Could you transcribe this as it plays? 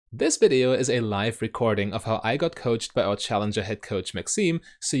This video is a live recording of how I got coached by our challenger head coach Maxime,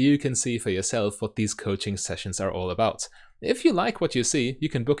 so you can see for yourself what these coaching sessions are all about. If you like what you see, you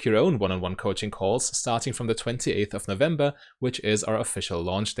can book your own one-on-one coaching calls starting from the 28th of November, which is our official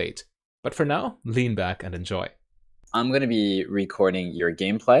launch date. But for now, lean back and enjoy. I'm going to be recording your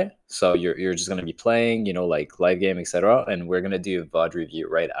gameplay. So you're just going to be playing, like live game, etc. And we're going to do a VOD review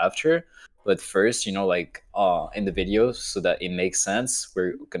right after. But first, in the video, so that it makes sense,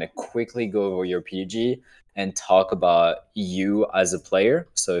 we're going to quickly go over your PG and talk about you as a player.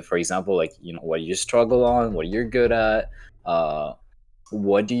 So for example, what you struggle on, what you're good at,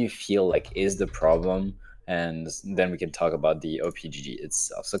 what do you feel like is the problem? And then we can talk about the OPGG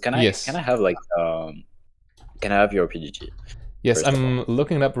itself. So can I have your OPGG? Yes, I'm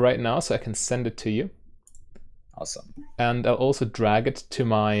looking it up right now so I can send it to you. Awesome. And I'll also drag it to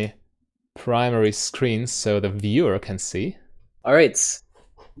my primary screen so the viewer can see. All right,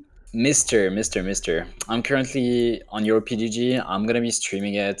 Mr. I'm currently on your PGG. I'm gonna be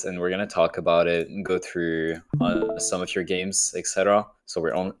streaming it, and we're gonna talk about it and go through some of your games, etc. So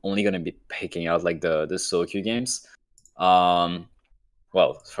we're only gonna be picking out like the solo queue games. Well,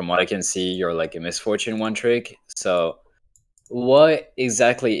 from what I can see, you're like a Misfortune one trick. So what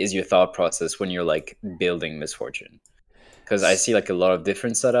exactly is your thought process when you're like building Misfortune? Because I see like a lot of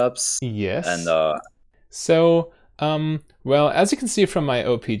different setups. Yes. And so, well, as you can see from my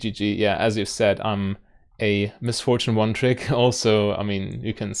OPGG, yeah, as you've said, I'm a Misfortune one trick. Also, I mean,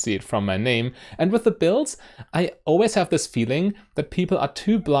 you can see it from my name. And with the builds, I always have this feeling that people are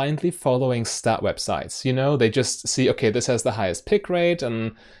too blindly following stat websites. You know, they just see, okay, this has the highest pick rate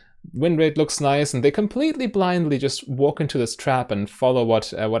and win rate looks nice, and they completely blindly just walk into this trap and follow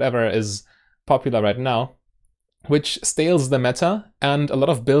whatever is popular right now, which stales the meta, and a lot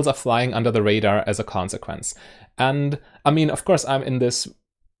of builds are flying under the radar as a consequence. And I mean, of course, I'm in this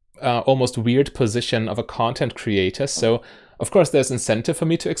almost weird position of a content creator, so of course there's incentive for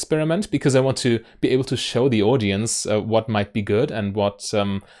me to experiment because I want to be able to show the audience what might be good and what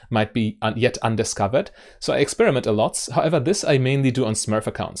might be yet undiscovered. So I experiment a lot. However, this I mainly do on Smurf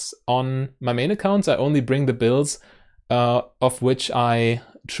accounts. On my main accounts, I only bring the builds of which I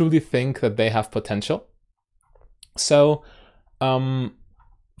truly think that they have potential. So,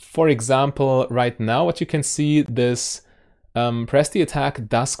 for example, right now, what you can see, this press the attack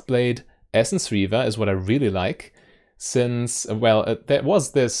Duskblade Essence Reaver is what I really like, since, well, there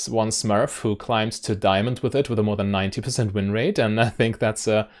was this one Smurf who climbed to Diamond with it with a more than 90% win rate, and I think that's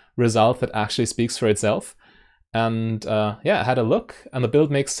a result that actually speaks for itself. And yeah, I had a look, and the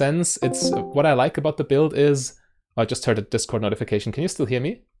build makes sense. It's what I like about the build is, I just heard a Discord notification. Can you still hear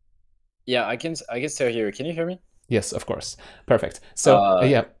me? Yeah, I can still hear you. Can you hear me? Yes, of course. Perfect. So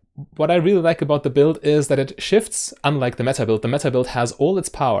yeah, what I really like about the build is that it shifts, unlike the meta build. The meta build has all its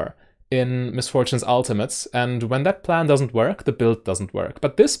power in Misfortune's ultimates, and when that plan doesn't work, the build doesn't work.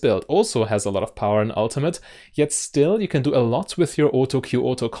 But this build also has a lot of power in ultimate, yet still you can do a lot with your auto-Q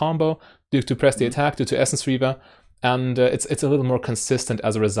auto-combo due to press the attack, due to Essence Reaver, and it's a little more consistent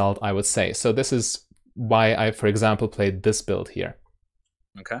as a result, I would say. So this is why I, for example, played this build here.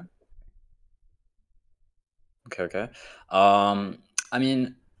 Okay. I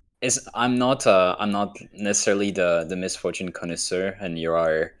mean, I'm not necessarily the Misfortune connoisseur, and you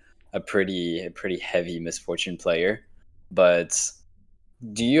are a pretty heavy Misfortune player. But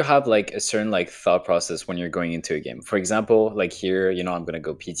do you have like a certain like thought process when you're going into a game? For example, like here, I'm gonna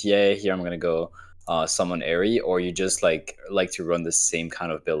go PTA. Here, I'm gonna go Summon Airy, or you just like to run the same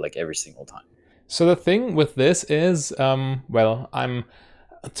kind of build like every single time? So the thing with this is, well,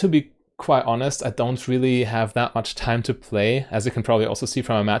 to be quite honest, I don't really have that much time to play. As you can probably also see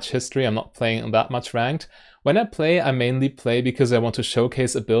from my match history, I'm not playing that much ranked. When I play, I mainly play because I want to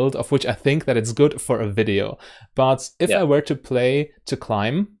showcase a build of which I think that it's good for a video. But if I were to play to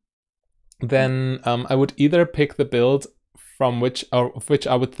climb, then I would either pick the build of which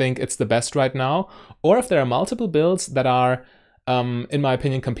I would think it's the best right now, or if there are multiple builds that are, in my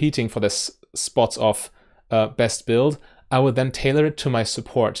opinion, competing for this spot of best build, I would then tailor it to my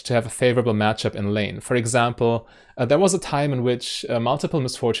support to have a favorable matchup in lane. For example, there was a time in which multiple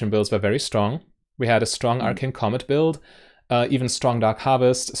Misfortune builds were very strong. We had a strong Arcane Comet build, even strong Dark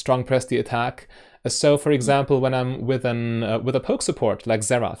Harvest, strong Press the Attack. So for example, when I'm with a poke support like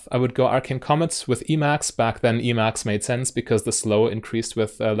Xerath, I would go Arcane Comets with Emax. Back then Emax made sense because the slow increased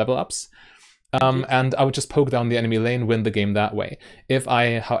with level ups. And I would just poke down the enemy lane, win the game that way. If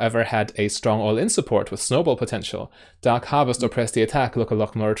I, however, had a strong all-in support with snowball potential, Dark Harvest or Press the Attack look a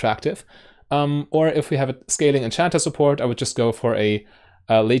lot more attractive. Or if we have a scaling Enchanter support, I would just go for a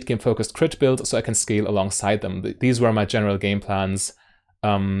late game focused crit build so I can scale alongside them. These were my general game plans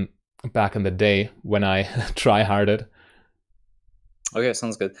um, back in the day when I try harded. Okay,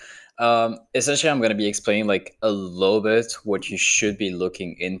 sounds good. Essentially, I'm going to be explaining like a little bit what you should be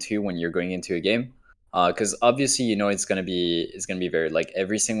looking into when you're going into a game. Because obviously, you know, it's gonna be very like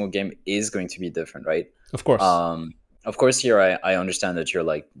every single game is going to be different, right? Of course. Um, of course, here I understand that you're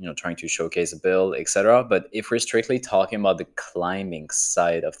like trying to showcase a build, etc. But if we're strictly talking about the climbing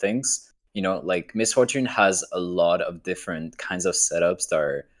side of things, like Miss Fortune has a lot of different kinds of setups that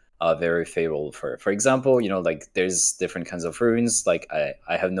are very favorable for example, like there's different kinds of runes. Like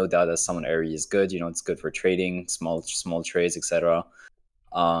I have no doubt that summon area is good. It's good for trading small trades, etc.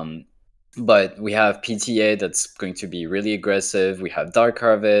 um but we have PTA that's going to be really aggressive. We have Dark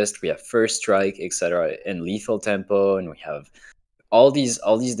Harvest, we have First Strike, etc., and Lethal Tempo, and we have all these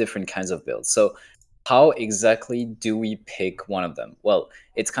different kinds of builds. So how exactly do we pick one of them? Well,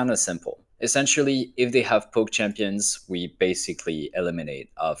 it's kind of simple. Essentially, if they have poke champions, we basically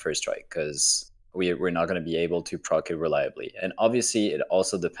eliminate First Strike because we're not going to be able to proc it reliably. And obviously, it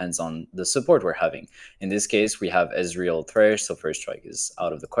also depends on the support we're having. In this case, we have Ezreal Thresh, so First Strike is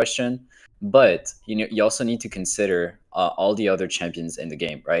out of the question. But you also need to consider all the other champions in the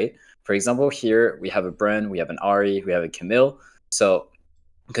game, right? For example, here we have a Bren, we have an Ari, we have a Camille. So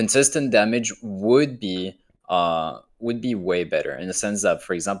consistent damage would be way better in the sense that,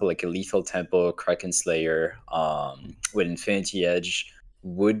 for example, like a Lethal Tempo Kraken Slayer with Infinity Edge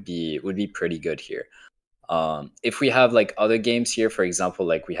would be pretty good here. If we have like other games here, for example,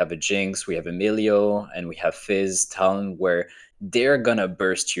 like we have a Jinx, we have Emilio, and we have Fizz Talon, where they're gonna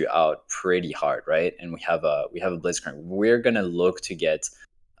burst you out pretty hard, right? And we have a Blitzcrank. We're gonna look to get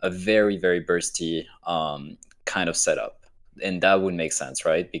a very very bursty kind of setup, and that would make sense,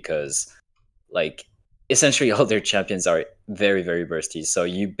 right? Because like essentially all their champions are very very bursty, so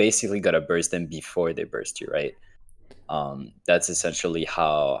you basically gotta burst them before they burst you, right? That's essentially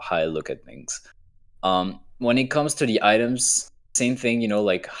how I look at things. When it comes to the items, same thing,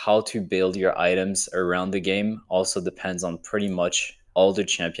 like how to build your items around the game also depends on pretty much all the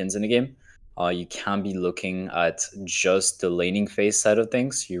champions in the game. You can't be looking at just the laning phase side of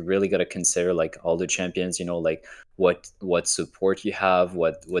things. You really got to consider like all the champions, like what support you have,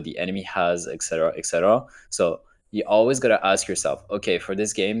 what the enemy has, etc., etc. So you always got to ask yourself, okay, for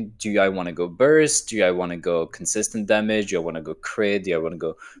this game, do I want to go burst? Do I want to go consistent damage? Do I want to go crit? Do I want to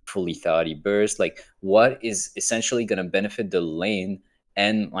go full lethality burst? Like, what is essentially going to benefit the lane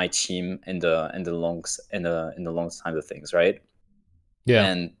and my team in the long time of things, right? Yeah.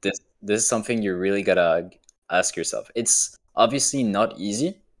 And this is something you really gotta ask yourself. It's obviously not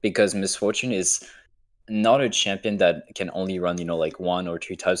easy because Misfortune is not a champion that can only run like one or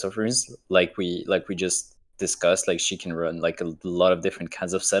two types of runes, like we just discussed. Like she can run like a lot of different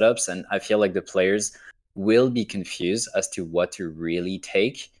kinds of setups, and I feel like the players will be confused as to what to really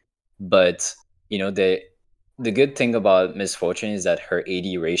take. But the good thing about Misfortune is that her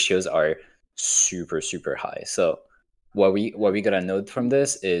AD ratios are super super high. So what we gotta note from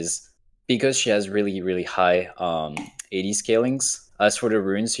this is, because she has really really high AD scalings. As for the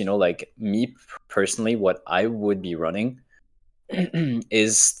runes, like me personally, what I would be running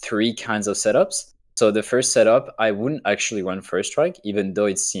is three kinds of setups. So the first setup, I wouldn't actually run First Strike, even though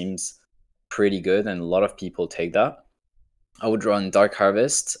it seems pretty good and a lot of people take that. I would run Dark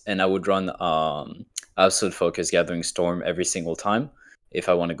Harvest, and I would run Absolute Focus Gathering Storm every single time. If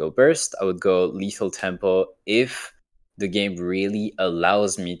I want to go burst, I would go Lethal Tempo if the game really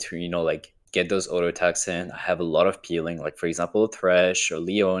allows me to, like get those auto attacks in. I have a lot of peeling, like for example, a Thresh or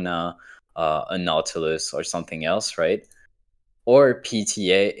Leona, a Nautilus or something else, right? Or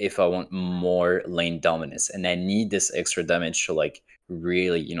PTA if I want more lane dominance and I need this extra damage to like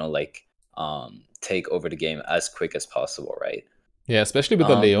really, like take over the game as quick as possible, right? Yeah, especially with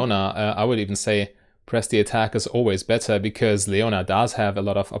the Um, Leona, I would even say press the attack is always better because Leona does have a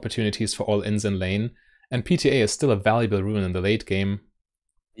lot of opportunities for all ins in lane, and PTA is still a valuable rune in the late game.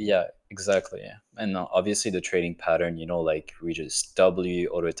 yeah, exactly. Yeah. And obviously the trading pattern, like we just W,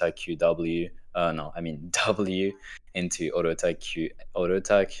 auto attack Q, W. No, I mean W into auto attack Q, auto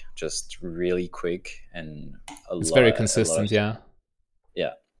attack, just really quick and a It's very lot of consistent, yeah.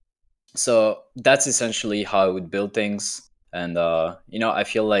 yeah. So that's essentially how I would build things. And I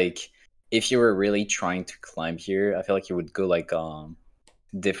feel like if you were really trying to climb here, I feel like you would go like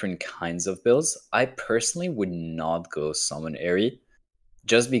different kinds of builds. I personally would not go summon Airy,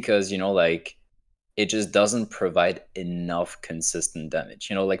 just because like it just doesn't provide enough consistent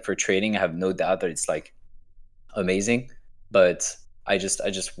damage. Like for trading, I have no doubt that it's like amazing, but I just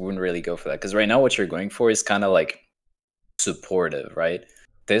wouldn't really go for that, because right now what you're going for is kind of like supportive, right?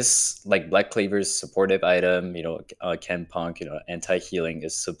 this like Black Cleaver's supportive item, Ken Punk, anti-healing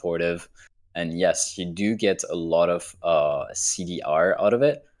is supportive. And yes, you do get a lot of CDR out of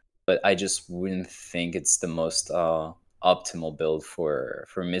it, but I just wouldn't think it's the most optimal build for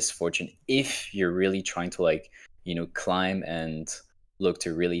MissFortune if you're really trying to like, climb and look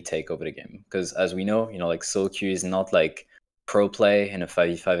to really take over the game. Because as we know, like solo queue is not like pro play in a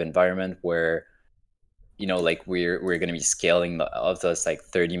 5v5 environment where like we're going to be scaling of this like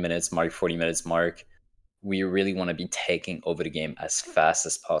 30 minutes mark, 40 minutes mark. We really want to be taking over the game as fast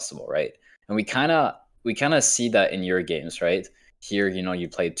as possible, right? And we kind of see that in your games, right? Here, you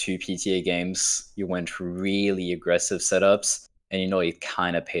played 2 PTA games, you went really aggressive setups, and it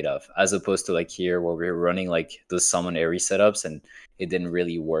kind of paid off, as opposed to like here where we're running like the summon airy setups and it didn't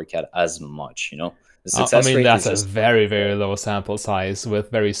really work out as much, The I success mean, rate that's is a just very, very low sample size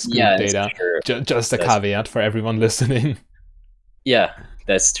with very skewed data. sure. Just a caveat for everyone listening. Yeah,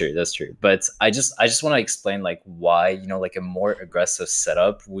 that's true. That's true. But I just want to explain like why, like a more aggressive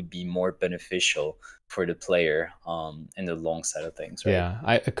setup would be more beneficial for the player in the long side of things, right? Yeah,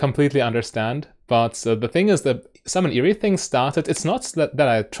 I completely understand. But the thing is that Summon Eerie thing started, it's not that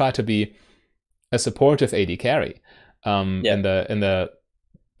I try to be a supportive AD carry in the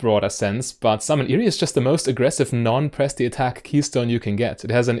broader sense, but Summon Eerie is just the most aggressive non-press the attack keystone you can get.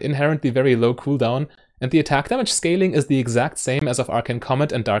 It has an inherently very low cooldown, and the attack damage scaling is the exact same as of Arcane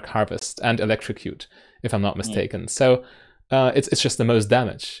Comet and Dark Harvest and Electrocute, if I'm not mistaken. So it's just the most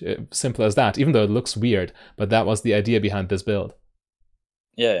damage. Simple as that, even though it looks weird, but that was the idea behind this build.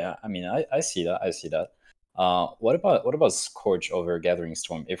 Yeah. I mean, I see that. I see that. What about Scorch over Gathering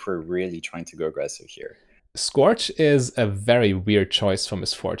Storm if we're really trying to go aggressive here? Scorch is a very weird choice for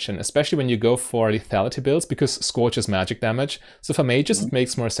MissFortune, especially when you go for lethality builds, because Scorch is magic damage. So for mages, it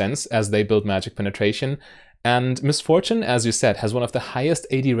makes more sense as they build magic penetration. And MissFortune, as you said, has one of the highest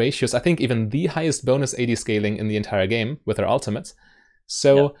AD ratios, I think even the highest bonus AD scaling in the entire game with her ultimate.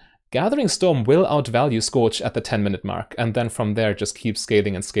 So Gathering Storm will outvalue Scorch at the 10-minute mark, and then from there just keep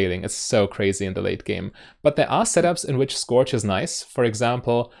scaling and scaling. It's so crazy in the late game. But there are setups in which Scorch is nice. For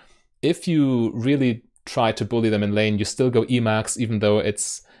example, if you really try to bully them in lane, you still go Emax, even though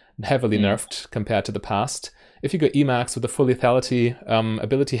it's heavily nerfed compared to the past. If you go Emax with a full lethality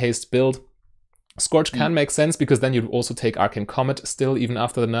ability haste build, Scorch can make sense, because then you also take Arcane Comet still, even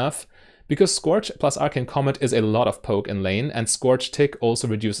after the nerf. Because Scorch plus Arcane Comet is a lot of poke in lane, and Scorch Tick also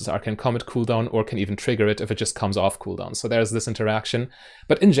reduces Arcane Comet cooldown, or can even trigger it if it just comes off cooldown. So there's this interaction.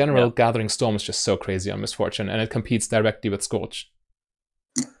 But in general, Gathering Storm is just so crazy on MissFortune, and it competes directly with Scorch.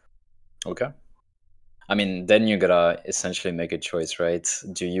 Okay. I mean, then you gotta essentially make a choice, right?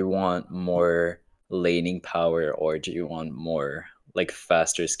 Do you want more laning power, or do you want more like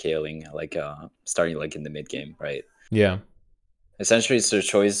faster scaling, like starting like in the mid game, right? Yeah. Essentially, it's a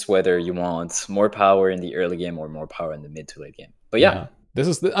choice whether you want more power in the early game or more power in the mid to late game. But this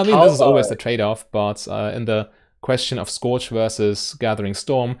is this is always the trade-off. But in the question of Scorch versus Gathering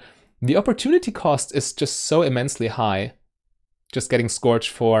Storm, the opportunity cost is just so immensely high. Just getting Scorch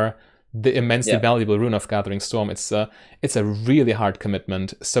for the immensely valuable rune of Gathering Storm, it's a really hard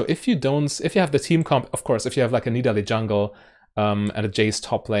commitment. So if you have the team comp, of course, if you have like a Nidalee jungle and a Jace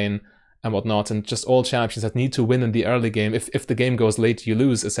top lane and whatnot, and just all champions that need to win in the early game, if the game goes late, you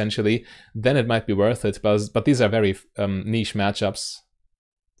lose essentially, then it might be worth it. But these are very niche matchups.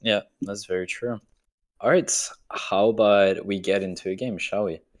 Yeah, that's very true. All right, how about we get into a game, shall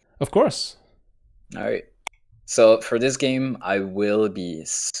we? Of course. All right. So for this game, I will be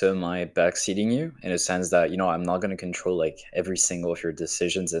semi-backseating you in a sense that, I'm not going to control like every single of your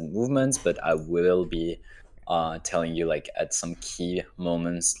decisions and movements, but I will be telling you like at some key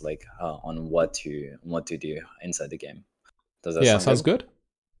moments like on what to do inside the game. Does that sounds good?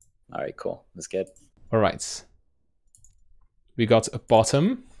 All right, cool. Let's get. All right. We got a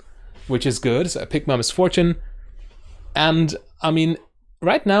bottom, which is good. So I picked my MissFortune. And I mean,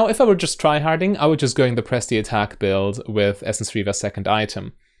 right now, if I were just tryharding, I would just going the press the attack build with Essence Reaver's second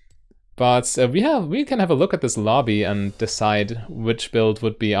item. But we can have a look at this lobby and decide which build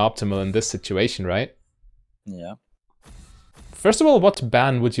would be optimal in this situation, right? Yeah. First of all, what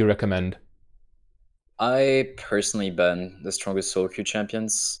ban would you recommend? I personally ban the strongest solo queue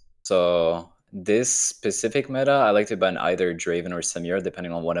champions. So this specific meta, I like to ban either Draven or Samira,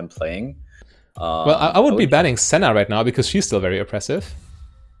 depending on what I'm playing. Well, I would be banning Senna right now because she's still very oppressive.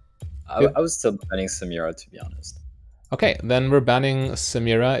 I was still banning Samira, to be honest. Okay, then we're banning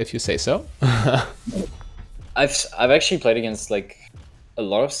Samira if you say so. I've actually played against like a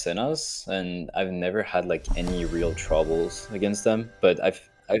lot of Sennas, and I've never had like any real troubles against them. But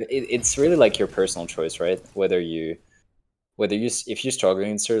it's really like your personal choice, right? Whether you whether if you're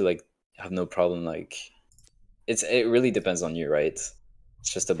struggling, sir, like have no problem. Like it really depends on you, right?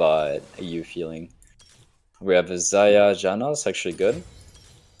 It's just about you feeling. We have a Zaya Jana, it's actually good.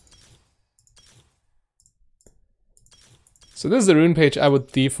 So this is the rune page I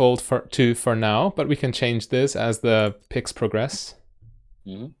would default to for now, but we can change this as the picks progress.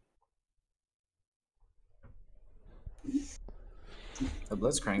 Mm-hmm. The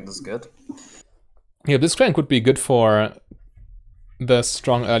Blitzcrank is good. Yeah, this crank would be good for the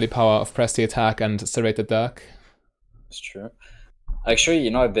strong early power of Press the Attack and Serrated Dark. It's true. Actually,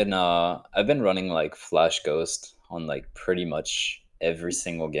 you know, I've been running like Flash Ghost on like pretty much every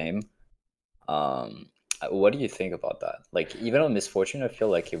single game. What do you think about that? Like, even on Misfortune, I feel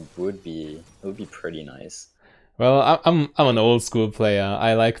like it would be pretty nice. Well, I'm an old school player.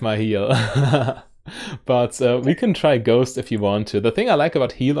 I like my heal. But we can try Ghost if you want to. The thing I like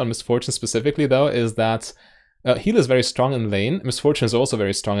about heal on Misfortune specifically, though, is that heal is very strong in lane. Misfortune is also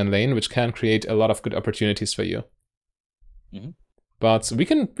very strong in lane, which can create a lot of good opportunities for you. Mm-hmm. But we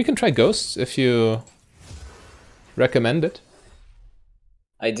can try Ghost if you recommend it.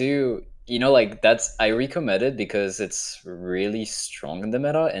 I do. You know, like I recommend it because it's really strong in the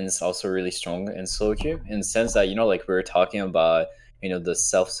meta, and it's also really strong in solo queue, in the sense that, you know, like we were talking about, you know, the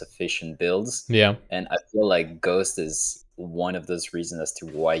self-sufficient builds. Yeah. And I feel like Ghost is one of those reasons as to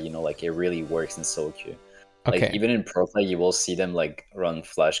why, you know, like it really works in solo queue. Okay. Like even in pro play, you will see them like run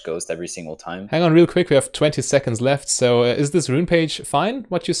Flash Ghost every single time. Hang on real quick, we have 20 seconds left, so is this rune page fine,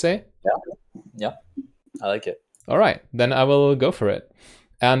 what you say? Yeah, I like it. Alright, then I will go for it.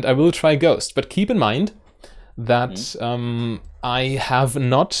 And I will try Ghost, but keep in mind that I have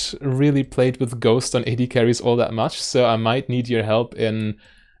not really played with Ghost on AD carries all that much, so I might need your help in...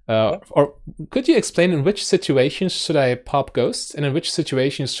 Or could you explain in which situations should I pop Ghost, and in which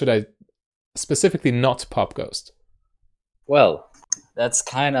situations should I specifically not pop Ghost? Well, it's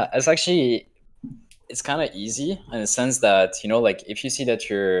kind of easy in the sense that, you know, like if you see that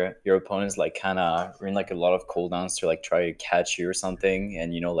your opponent's like kind of in like a lot of cooldowns to like try to catch you or something,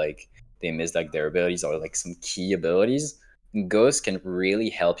 and, you know, like they miss like their abilities or like some key abilities, Ghost can really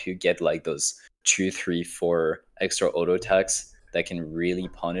help you get like those 2, 3, 4 extra auto attacks that can really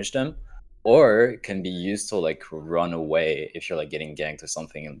punish them, or can be used to like run away if you're like getting ganked or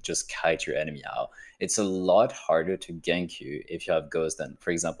something and just kite your enemy out. It's a lot harder to gank you if you have Ghost than,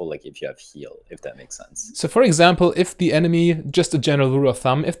 for example, like if you have heal, if that makes sense. So for example, if the enemy, just a general rule of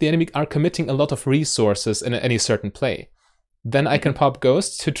thumb, if the enemy are committing a lot of resources in any certain play, then I can pop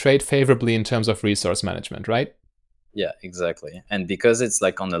Ghost to trade favorably in terms of resource management, right? Yeah, exactly. And because it's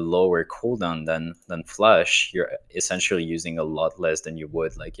like on a lower cooldown than Flash, you're essentially using a lot less than you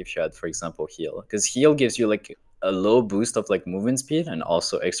would like if you had, for example, heal. Because heal gives you like a low boost of like movement speed and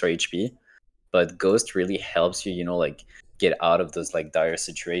also extra HP. But Ghost really helps you, you know, like get out of those like dire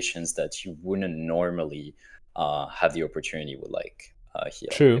situations that you wouldn't normally have the opportunity with like heal.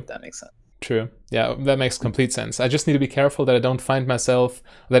 True. If that makes sense. True. Yeah, that makes complete sense. I just need to be careful that I don't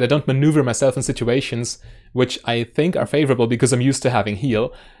that I don't maneuver myself in situations which I think are favorable because I'm used to having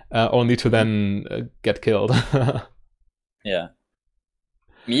heal, only to then get killed. Yeah.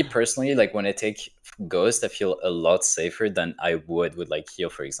 Me personally, like when I take Ghost, I feel a lot safer than I would with like heal,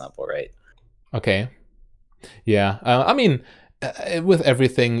 for example, right? Okay. Yeah. I mean, with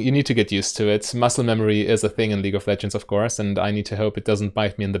everything, you need to get used to it. Muscle memory is a thing in League of Legends, of course, and I need to hope it doesn't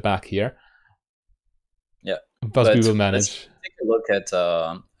bite me in the back here. Yeah, but we will manage. Let's take a look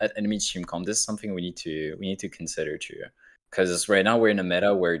at enemy team comp. This is something we need to consider too, because right now we're in a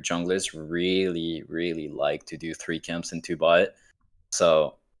meta where junglers really like to do 3 camps and 2 bot.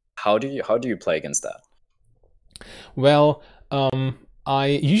 So how do you play against that? Well, I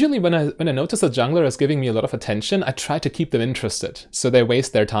usually when I notice a jungler is giving me a lot of attention, I try to keep them interested, so they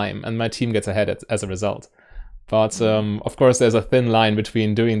waste their time, and my team gets ahead as a result. But of course, there's a thin line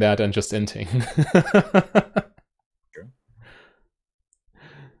between doing that and just inting. Sure.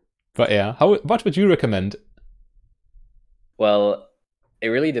 But yeah, what would you recommend? Well, it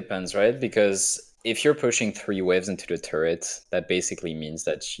really depends, right? Because if you're pushing 3 waves into the turret, that basically means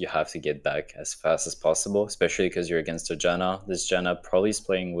that you have to get back as fast as possible, especially because you're against a Janna. This Janna probably is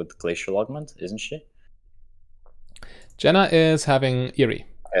playing with Glacial Augment, isn't she? Janna is having Eerie.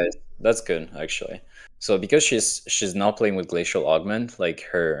 Okay, that's good, actually. So because she's not playing with Glacial Augment, like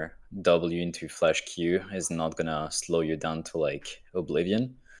her W into Flash Q is not gonna slow you down to like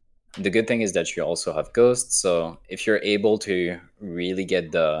Oblivion. The good thing is that you also have Ghost, so if you're able to really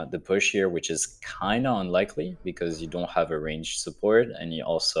get the push here, which is kind of unlikely because you don't have a ranged support and you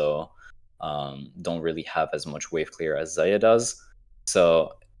also don't really have as much wave clear as Zaya does.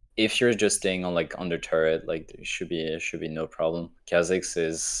 So if you're just staying on like under turret, like there should be no problem. Kha'Zix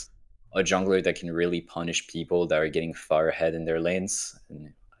is a jungler that can really punish people that are getting far ahead in their lanes,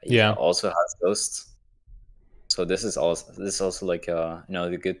 and he Yeah. also has ghosts. So this is also like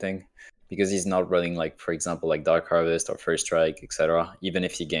the good thing, because he's not running like, for example, like Dark Harvest or First Strike, etc. Even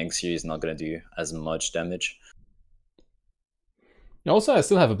if he ganks you, he's not gonna do as much damage. Also, I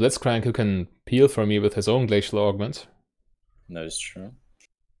still have a Blitzcrank who can peel for me with his own Glacial Augment. That is true.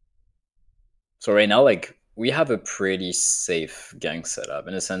 So right now, like, we have a pretty safe gank setup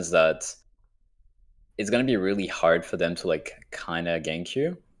in the sense that it's gonna be really hard for them to like kind of gank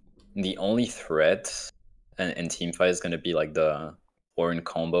you. The only threat in teamfight is gonna be like the Ornn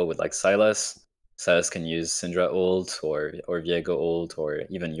combo with like Sylas. Sylas can use Syndra ult or Viego ult or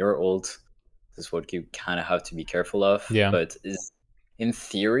even your ult. This is what you kind of have to be careful of. Yeah. But in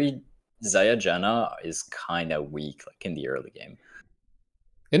theory, Xayah Janna is kind of weak like in the early game.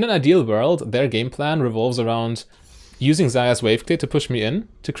 In an ideal world, their game plan revolves around using Xayah's wave clear to push me in,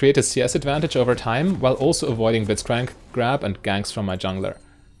 to create a CS advantage over time, while also avoiding Blitzcrank grab and ganks from my jungler,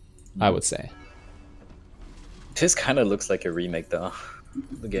 I would say. This kind of looks like a remake though.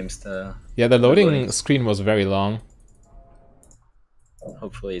 The game's Yeah, the loading screen was very long.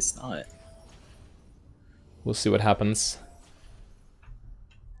 Hopefully it's not. We'll see what happens.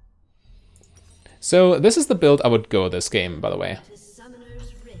 So this is the build I would go this game, by the way.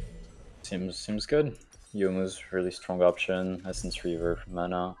 Seems good. Youmu's really strong option. Essence Reaver for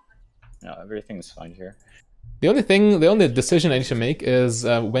mana. Yeah, everything's fine here. The only decision I need to make is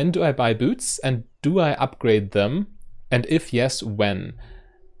when do I buy boots and do I upgrade them? And if yes, when?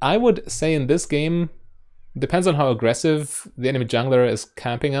 I would say in this game, depends on how aggressive the enemy jungler is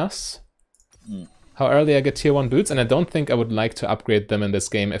camping us, how early I get tier 1 boots, and I don't think I would like to upgrade them in this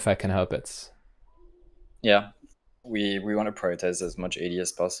game if I can help it. Yeah, we want to prioritize as much AD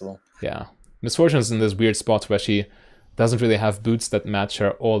as possible. Yeah. MissFortune is in this weird spot where she doesn't really have boots that match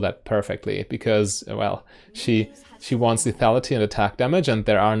her all that perfectly because, well, she wants lethality and attack damage, and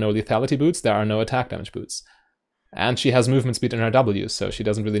there are no lethality boots, there are no attack damage boots. And she has movement speed in her W, so she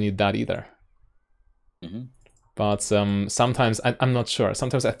doesn't really need that either. But sometimes, I'm not sure,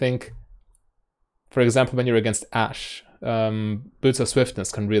 sometimes I think, for example, when you're against Ashe, boots of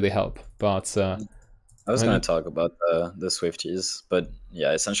swiftness can really help, but... I was going to talk about the Swifties, but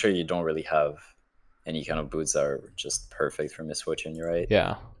yeah, essentially you don't really have any kind of boots that are just perfect for MissFortune, you're right?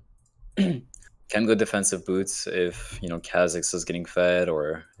 Yeah. Can go defensive boots if, Kha'Zix is getting fed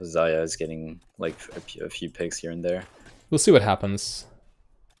or Xayah is getting like a few picks here and there. We'll see what happens.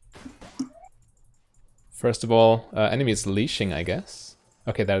 First of all, enemy is leashing, I guess.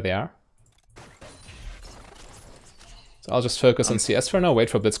 Okay, there they are. So I'll just focus on CS for now,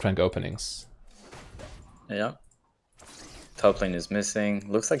 wait for Blitzcrank openings. Yeah. Top lane is missing.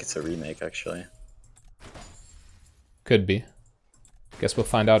 Looks like it's a remake, actually. Could be. Guess we'll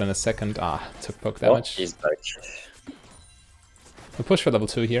find out in a second. Took poke damage. He's back. We'll push for level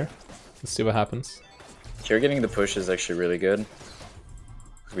 2 here. Let's see what happens. Here getting the push is actually really good.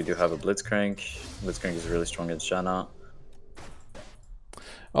 We do have a Blitzcrank. Blitzcrank is really strong against Janna.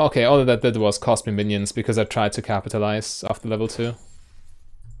 Okay, all that did was cost me minions because I tried to capitalize after level 2.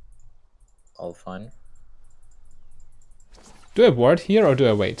 All fine. Do I ward here or do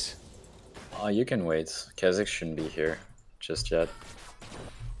I wait? You can wait. Kha'Zix shouldn't be here just yet.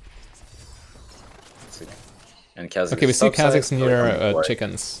 And Kha'Zix. Okay, we see Kha'Zix near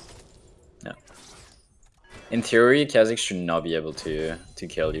chickens. Yeah. In theory, Kha'Zix should not be able to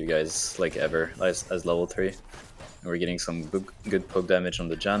kill you guys like ever as level 3. And we're getting some good poke damage on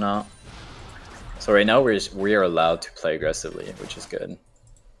the Janna. So right now we are allowed to play aggressively, which is good.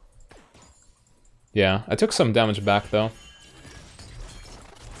 Yeah, I took some damage back though.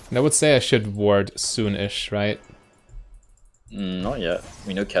 And I would say I should ward soon-ish, right? Not yet.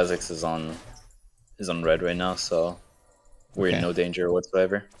 We know Kha'Zix is on red right now, so we're in no danger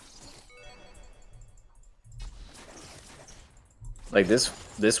whatsoever. Like this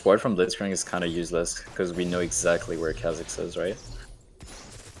ward from Blitzcrank is kind of useless because we know exactly where Kha'Zix is, right?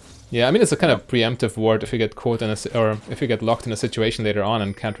 Yeah, I mean it's a kind of preemptive ward if you get caught in or if you get locked in a situation later on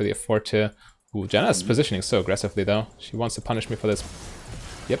and can't really afford to. Ooh, Janna's positioning so aggressively though. She wants to punish me for this.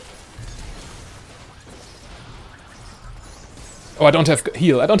 Yep. Oh, I don't have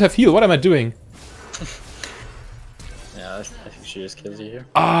heal. I don't have heal. What am I doing? Yeah, I think she just kills you here.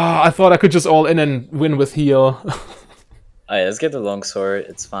 I thought I could just all in and win with heal. Alright, let's get the longsword.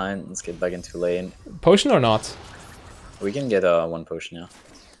 It's fine. Let's get back into lane. Potion or not? We can get 1 potion now.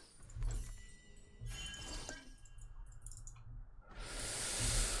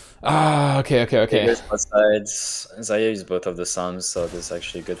 Ah, okay, okay, okay. Viego's both sides. Zaya used both of the sums, so this is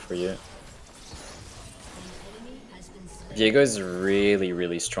actually good for you. Viego is really,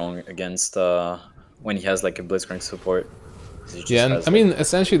 really strong against when he has like a Blitzcrank support. He Yeah, just and has, I like, mean,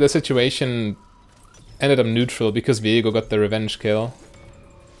 essentially the situation ended up neutral because Viego got the revenge kill.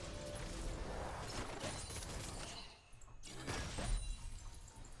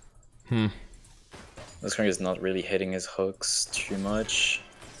 Blitzcrank is not really hitting his hooks too much.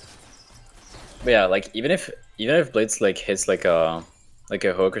 But yeah, like even if Blitz like hits like a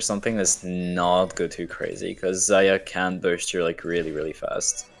hook or something, that's not go too crazy because Zaya can burst you like really, really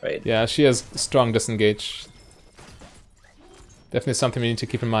fast, right? Yeah, she has strong disengage. Definitely something we need to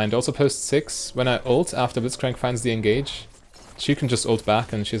keep in mind. Also post 6, when I ult after Blitzcrank finds the engage, she can just ult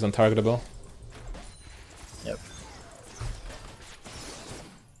back and she's untargetable. Yep.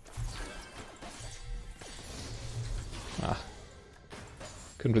 Ah.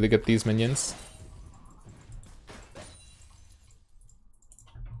 Couldn't really get these minions.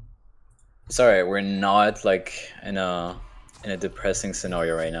 It's alright, we're not like in a depressing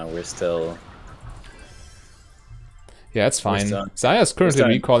scenario right now. We're still Yeah, it's fine. still- Zaya's currently still-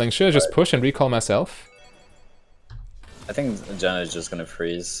 recalling. Should I just push and recall myself? I think Janna is just gonna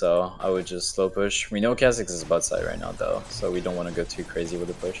freeze, so I would just slow push. We know Kha'Zix is bot side right now though, so we don't want to go too crazy with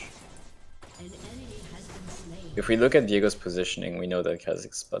the push. If we look at Viego's positioning, we know that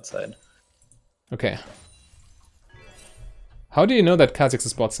Kha'Zix is bot side. Okay. How do you know that Kha'Zix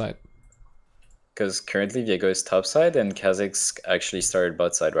is bot side? Because currently Viego is top side and Kha'Zix actually started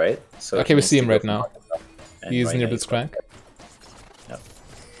bot side, right? So Okay, he we needs see to him go right for now. market top, and He's right near now he's Blitzcrank. bot side. Yep.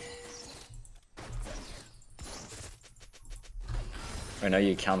 Right now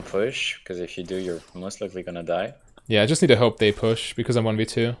you can't push, because if you do, you're most likely gonna die. Yeah, I just need to hope they push because I'm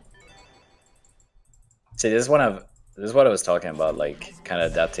 1v2. See, this is what I was talking about, like kind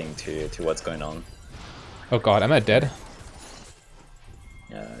of adapting to what's going on. Oh god, am I dead?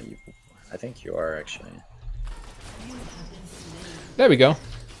 Yeah, I think you are actually. There we go. I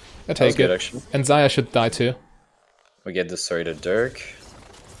That was take good it. actually. And Zaya should die too. We get the sword of Dirk.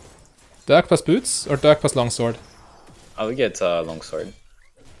 Dirk plus boots or Dirk plus longsword? I will get longsword.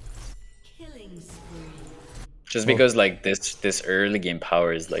 Just because like this early game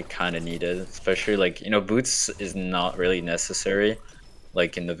power is like kind of needed, especially like, you know, boots is not really necessary,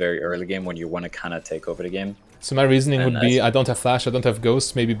 like in the very early game when you want to kind of take over the game. So my reasoning And would be I don't have flash, I don't have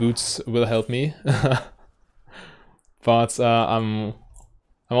ghost, maybe boots will help me. But I'm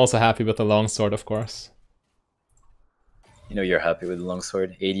also happy with the longsword, of course. You know, you're happy with the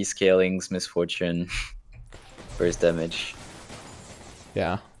longsword. 80 scalings, misfortune, first damage.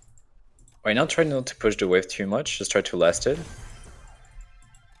 Yeah. Right now, try not to push the wave too much. Just try to last it.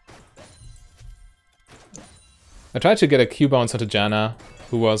 I tried to get a Q bounce onto Janna,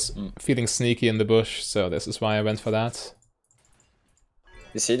 who was feeling sneaky in the bush, so this is why I went for that.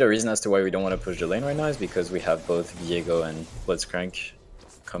 You see, the reason as to why we don't want to push the lane right now is because we have both Viego and Blitzcrank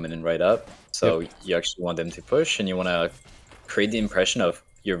coming in right up. So Yep. you actually want them to push, and you want to create the impression of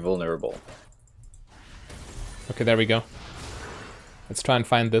you're vulnerable. Okay, there we go. Let's try and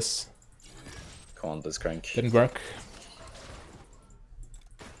find this. Come on, Blitzcrank. Didn't work.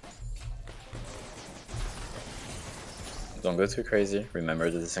 Don't go too crazy. Remember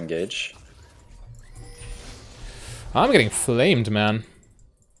to disengage. I'm getting flamed, man.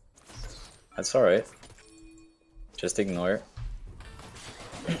 That's alright. Just ignore.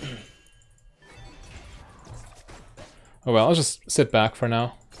 Oh well, I'll just sit back for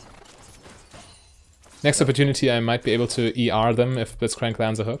now. Next opportunity I might be able to ER them if Blitzcrank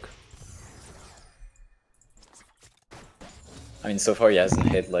lands a hook. I mean, so far he hasn't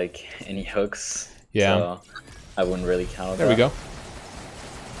hit like any hooks. Yeah. So I wouldn't really count There that. we go.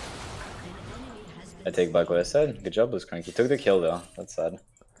 I take back what I said. Good job, Blitzcrank. You took the kill though. That's sad.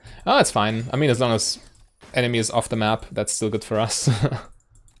 Oh, it's fine. I mean, as long as enemy is off the map, that's still good for us.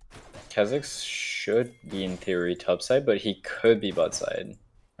 Kha'Zix should be in theory top side, but he could be bot side.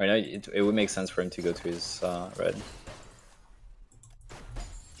 Right now, it would make sense for him to go to his red.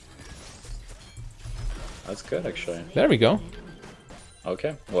 That's good, actually. There we go.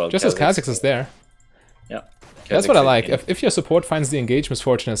 Okay, well, Just as Kha'Zix is there. Yeah. That's what I Kha'Zix like. in- If your support finds the engage,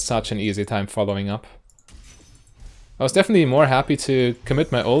 Misfortune is such an easy time following up. I was definitely more happy to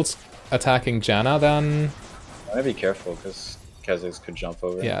commit my ult attacking Janna than... I wanna be careful, because Kha'Zix could jump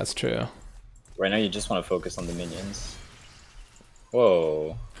over. Yeah, it's true. Right now, you just want to focus on the minions.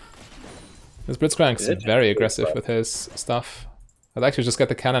 Whoa. This Blitzcrank's Is it very just- aggressive with his stuff. I'd like to just get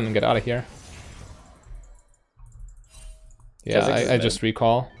the cannon and get out of here. Yeah, Kha'Zix is I mid. just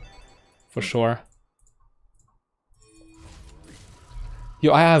recall. For sure.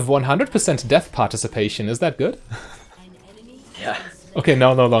 Yo, I have 100% death participation. Is that good? Yeah. Okay,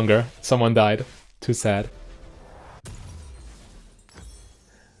 no longer. Someone died. Too sad.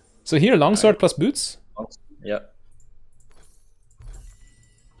 So here, longsword plus boots. Yep.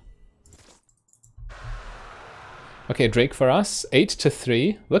 Okay, Drake for us.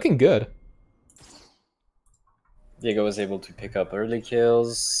 8-3. Looking good. Diego was able to pick up early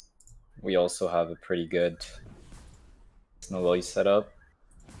kills. We also have a pretty good Snowball setup.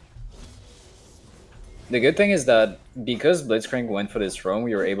 The good thing is that because Blitzcrank went for this roam,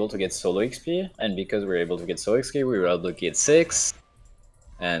 we were able to get solo XP, and because we were able to get solo XP, we were able to get 6.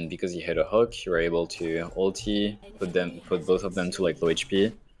 And because you hit a hook, you were able to ulti, put both of them to like low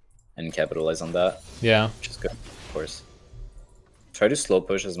HP, and capitalize on that. Yeah. Which is good, of course. Try to slow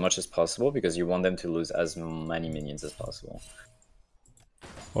push as much as possible because you want them to lose as many minions as possible.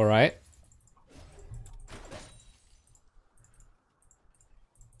 Alright.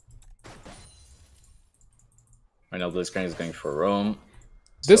 Right now Blitzcrank is going for roam.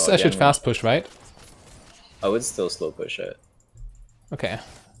 This So I should again, fast push, right? I would still slow push it. Okay.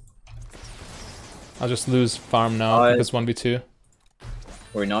 I'll just lose farm now because 1v2.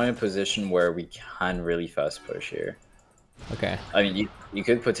 We're now in a position where we can really fast push here. Okay. I mean, you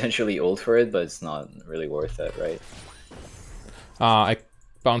could potentially ult for it, but it's not really worth it, right? I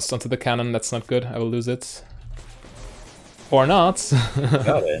bounced onto the cannon. That's not good. I will lose it. Or not.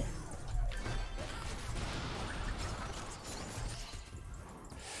 Got it.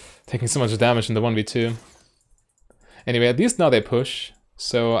 Taking so much damage in the 1v2. Anyway, at least now they push,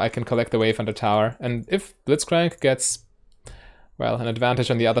 so I can collect the wave under tower. And if Blitzcrank gets, well, an advantage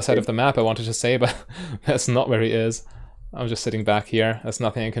on the other side of the map, I wanted to say, but that's not where he is. I'm just sitting back here. There's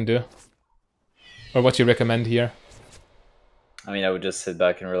nothing I can do. Or what you recommend here? I mean, I would just sit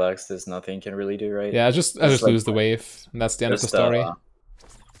back and relax. There's nothing you can really do, right? Yeah, I just like, lose the wave, and that's the end of the story.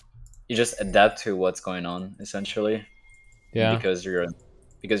 You just adapt to what's going on, essentially. Yeah. Because you're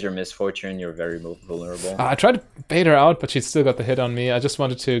Miss Fortune, you're very vulnerable. I tried to bait her out, but she still got the hit on me. I just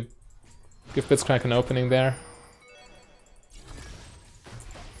wanted to give Blitzcrank an opening there.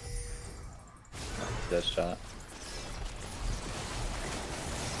 Death shot.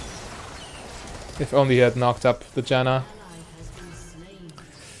 If only he had knocked up the Janna.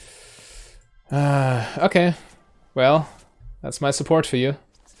 Okay. Well, that's my support for you.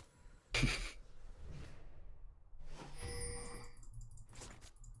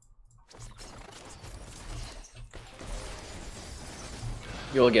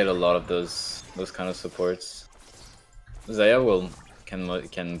 You'll get a lot of those kind of supports. Zaya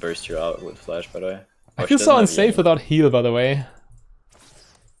can burst you out with flash, by the way. I feel so unsafe without heal, by the way.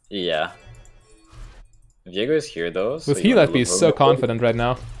 Yeah. Diego is here though. With heal, I'd be so confident right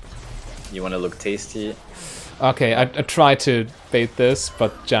now. You want to look tasty. Okay, I tried to bait this,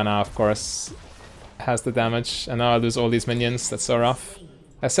 but Janna, of course, has the damage, and now I lose all these minions. That's so rough.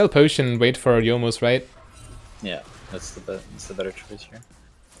 I sell potion and wait for Youmu's, right? Yeah, that's the better choice here.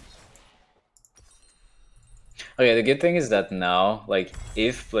 Okay, the good thing is that now, like,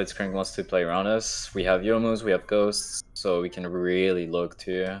 if Blitzcrank wants to play around us, we have Youmu's, we have Ghosts, so we can really look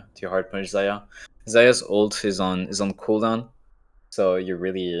to hard punish Zaya. Zaya's ult is on cooldown, so you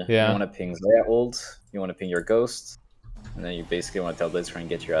really you want to ping Zaya ult, you want to ping your Ghost, and then you basically want to tell Blitzcrank,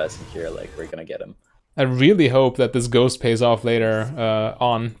 get your ass in here, like, we're gonna get him. I really hope that this Ghost pays off later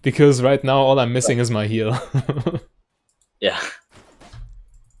on, because right now all I'm missing is my heal. Yeah.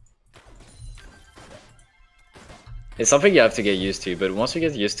 It's something you have to get used to, but once you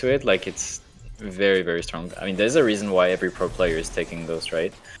get used to it, like, it's very, very strong. I mean, there's a reason why every pro player is taking Ghost,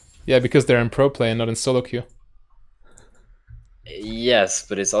 right? Yeah, because they're in pro play and not in solo queue. Yes,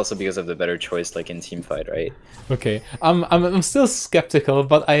 but it's also because of the better choice, like in team fight, right? Okay, I'm still skeptical,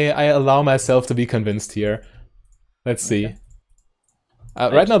 but I allow myself to be convinced here. Let's see.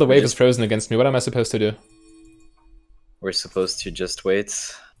 Right now the wave is frozen against me. What am I supposed to do? We're supposed to just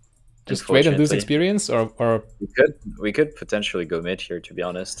wait. Just wait and lose experience, or we could potentially go mid here, to be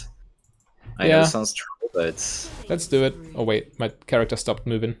honest. I know it sounds true, but let's do it. Oh wait, my character stopped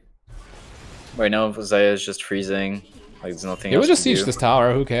moving. Right now Zaya is just freezing. Like, there's nothing else. We'll just siege this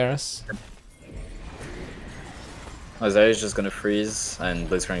tower. Who cares? Zaya is just gonna freeze, and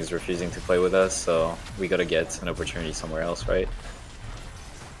Blitzcrank is refusing to play with us, so we gotta get an opportunity somewhere else, right?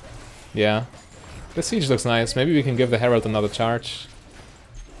 Yeah. The siege looks nice. Maybe we can give the Herald another charge.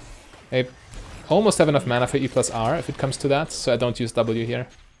 I almost have enough mana for E plus R if it comes to that, so I don't use W here.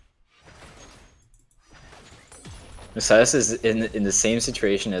 Messias is in the same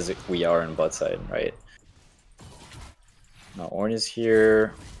situation as we are on bot side, right? Now Ornn is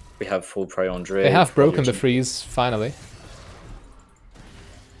here. We have full prio on Drake. They have broken the freeze, finally.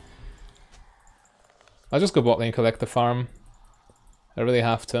 I'll just go bot lane, collect the farm. I really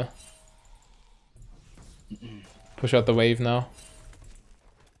have to. Push out the wave now.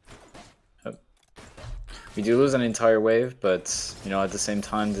 We do lose an entire wave, but you know, at the same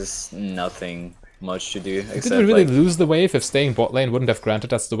time, there's nothing much to do. Except, Did we really like, lose the wave if staying bot lane wouldn't have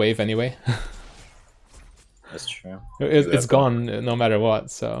granted us the wave anyway? That's true. It's gone no matter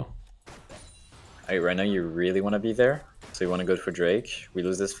what, so... Alright, right now you really want to be there. So you want to go for Drake. We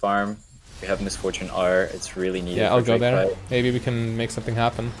lose this farm. We have Misfortune R. It's really needed. Yeah, I'll go Drake there. fight. Maybe we can make something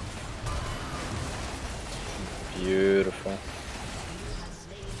happen. Beautiful.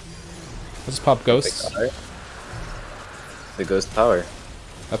 Let's pop Ghost. The Ghost power.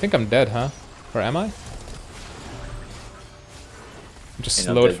 I think I'm dead, huh? Or am I? I'm just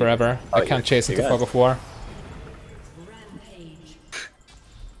You're not slowed dead. forever. Oh, I can't chase into you Fog of War.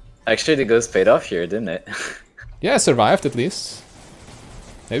 Actually, the Ghost paid off here, didn't it? Yeah, I survived at least.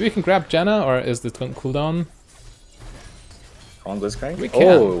 Maybe we can grab Janna, or is the cooldown? Come on, Ghost Crank. We can.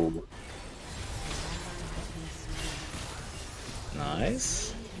 Oh.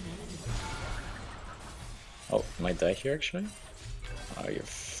 Nice. Oh, you might die here actually. Oh, you're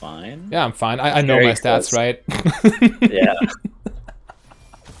fine. Yeah, I'm fine. I know Very my stats, close. right? Yeah.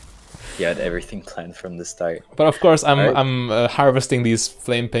 You had everything planned from the start. But of course, I'm Alright. harvesting these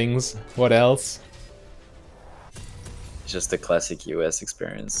flame pings. What else? Just a classic US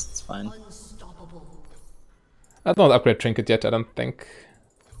experience. It's fine. I don't upgrade Trinket yet, I don't think.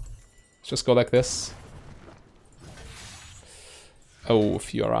 Let's just go like this. Oh,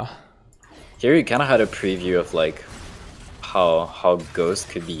 Fiora. Here you kind of had a preview of like how Ghost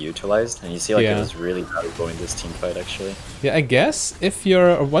could be utilized, and you see like Yeah. it was really valuable in this team fight actually. Yeah, I guess if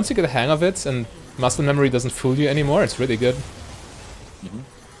you're once you get a hang of it and muscle memory doesn't fool you anymore, it's really good.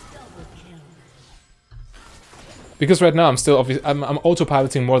 Because right now I'm still I'm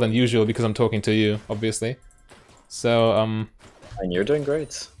autopiloting more than usual because I'm talking to you, obviously. So And you're doing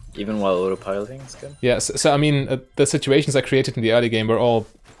great, even while autopiloting. It's good. yeah, so I mean the situations I created in the early game were all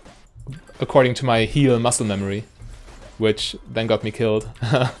according to my heal muscle memory, which then got me killed.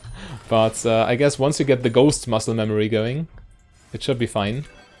 But I guess once you get the ghost muscle memory going, it should be fine.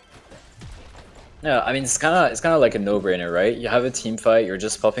 Yeah, I mean it's kind of like a no-brainer, right? You have a team fight, you're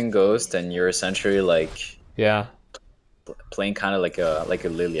just popping Ghost, and you're essentially like Yeah, playing kind of like a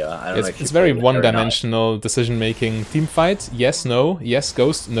Lilia. I don't know if you it's very play with her or not. one-dimensional decision-making. Team fight, yes, no, yes,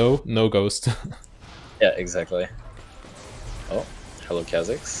 ghost, no, no ghost. Yeah, exactly. Oh, hello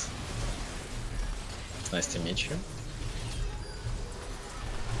Kha'Zix. It's nice to meet you.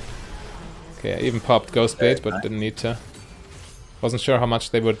 Okay, I even popped ghost bait, Very but didn't need to. Wasn't sure how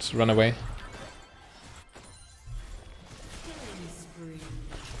much they would run away.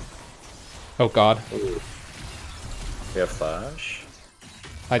 Oh god, Ooh. We have Flash.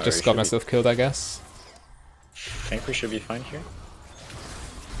 I we just should got be- myself killed, I guess. I think we should be fine here.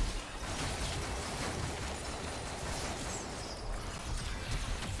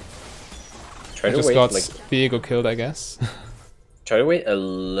 Try I to just wait, got like, Viego killed, I guess. try to wait a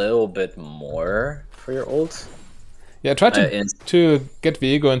little bit more for your ult. Yeah, try in- to get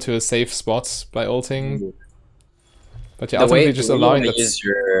Viego into a safe spot by ulting. But yeah, The way, ultimately just the way you allowing wanna that. use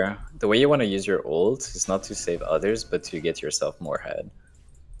your the way you want to use your ult is not to save others, but to get yourself more head.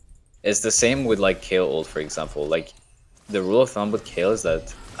 It's the same with like Kale ult, for example. Like the rule of thumb with Kale is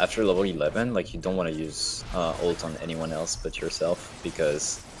that after level 11, like you don't want to use ult on anyone else but yourself,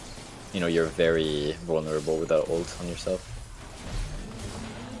 because you know you're very vulnerable without ult on yourself.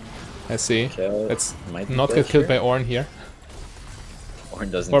 I see. Kale Let's might be not dead get killed here. by Ornn here. Or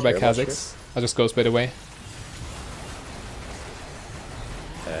doesn't Or by care about you. Kha'Zix. I'll just ghost bait away.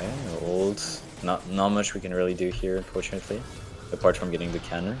 Okay, ult. Not much we can really do here, unfortunately. Apart from getting the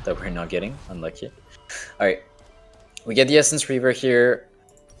cannon that we're not getting. Unlucky. Alright. We get the Essence Reaver here.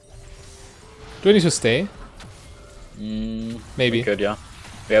 Do we need to stay? Maybe. Maybe. We could, yeah.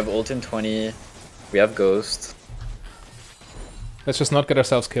 We have ult in 20. We have Ghost. Let's just not get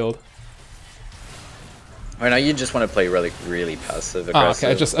ourselves killed. Right now you just want to play really, really passive, Ah, aggressive.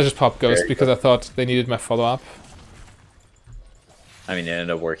 okay, I just popped ghost Very because I thought they needed my follow-up. I mean, it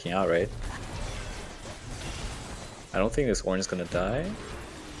ended up working out, right? I don't think this Ornn's gonna die.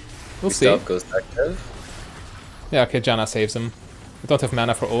 We'll We see. still have Ghost active. Yeah, okay, Janna saves him. I don't have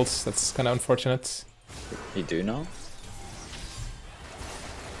mana for ults, that's kind of unfortunate. You do now?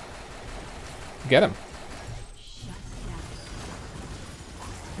 Get him.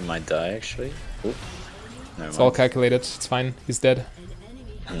 You might die, actually. Oop. Never It's all mind. calculated, it's fine, he's dead.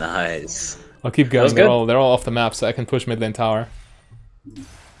 Nice. I'll keep was going, good. they're all off the map so I can push mid lane tower.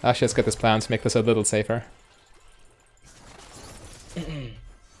 Actually, let's get this plan to make this a little safer.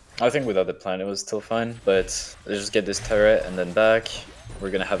 I think without the plan it was still fine, but let's just get this turret and then back. We're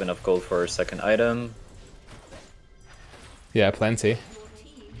gonna have enough gold for our second item. Yeah, plenty.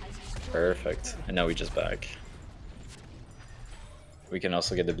 Perfect. And now we just back. We can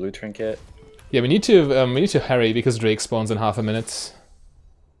also get the blue trinket. Yeah, we need to hurry because Drake spawns in half a minute.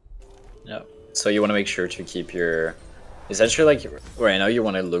 Yeah. So you want to make sure to keep your, essentially like right now you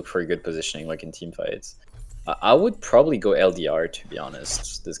want to look for good positioning like in team fights. I would probably go LDR to be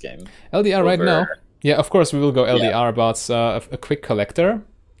honest this game. LDR right now? Yeah, of course we will go LDR, but a quick collector.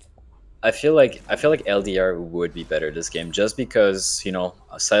 I feel like LDR would be better this game just because, you know,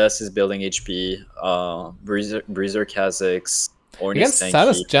 Silas is building HP, Breezer Kha'Zix, against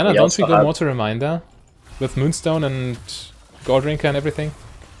Silas Janna, don't we go Mortal Reminder with Moonstone and Goredrinker and everything?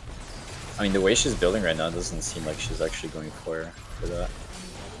 I mean, the way she's building right now doesn't seem like she's actually going for that.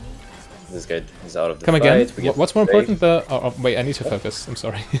 This guy is out of the fight. Come again? What's more important? Oh, wait, I need to focus. I'm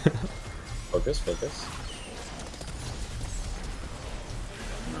sorry. Focus.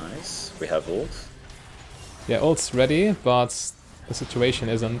 Nice. We have ult. Yeah, ult's ready, but the situation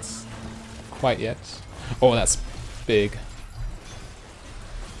isn't quite yet. Oh, that's big.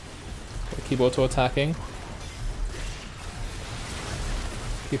 Okay, keep auto-attacking.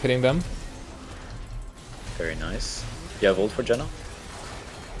 Keep hitting them. Very nice. You have ult for Jenna?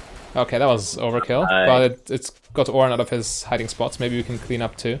 Okay, that was overkill, but it's got Ornn out of his hiding spots. Maybe we can clean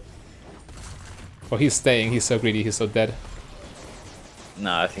up too. Oh, he's staying. He's so greedy. He's so dead.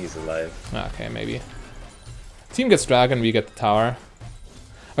 Nah, I think he's alive. Okay, maybe. Team gets dragon, we get the tower.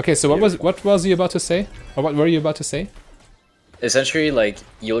 Okay, so what was you about to say? Or what were you about to say? Essentially, like,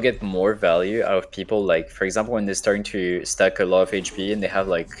 you'll get more value out of people, like, for example, when they're starting to stack a lot of HP and they have,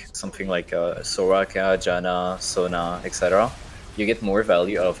 like, something like Soraka, Janna, Sona, etc. You get more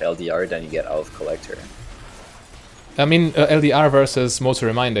value out of LDR than you get out of Collector. I mean, LDR versus Mortal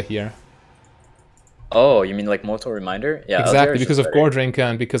Reminder here. Oh, you mean like Mortal Reminder? Yeah, exactly, because of Goredrinker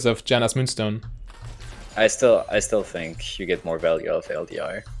and because of Janna's Moonstone. I still think you get more value out of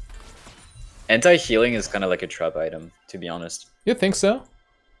LDR. Anti-healing is kind of like a trap item, to be honest. You think so?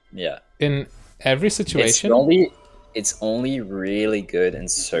 Yeah. In every situation? It's only really good in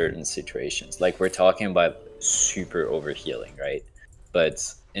certain situations. Like, we're talking about super overhealing, right?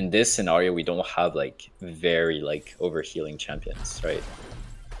 But in this scenario, we don't have, like, very, like, overhealing champions, right?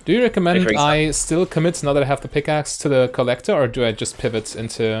 Do you recommend I still commit now that I have the pickaxe to the Collector, or do I just pivot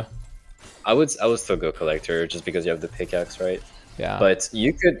into... I would still go Collector, just because you have the pickaxe, right? Yeah. But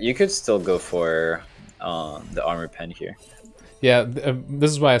you could still go for the armor pen here. Yeah, this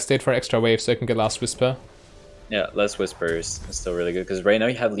is why I stayed for extra wave, so I can get Last Whisper. Yeah, Last Whisper is still really good, because right now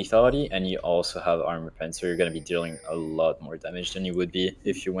you have lethality, and you also have armor pen, so you're going to be dealing a lot more damage than you would be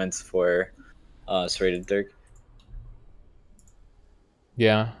if you went for Serrated Dirk.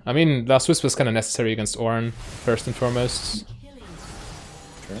 Yeah, I mean, Last Whisper is kind of necessary against Ornn, first and foremost.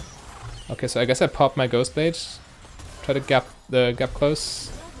 Sure. Okay, so I guess I pop my Ghost Blade, try to gap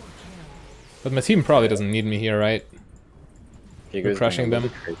close. But my team probably doesn't need me here, right? We're crushing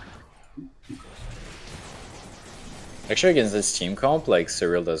them. Actually, against this team comp, like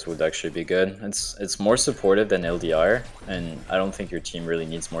Cyrilda's would actually be good. It's more supportive than LDR, and I don't think your team really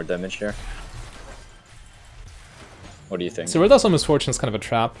needs more damage here. What do you think? Cyrilda's on Misfortune is kind of a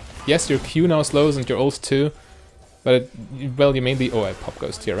trap. Yes, your Q now slows and your ult too, but well, you mainly... Oh, I pop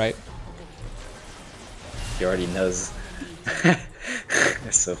Ghost here, right? He already knows.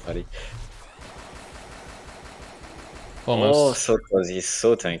 That's so funny. Almost. Oh, so close. He's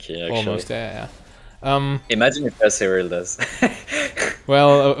so tanky, actually. Almost, yeah. Imagine if that's Cyrilda's.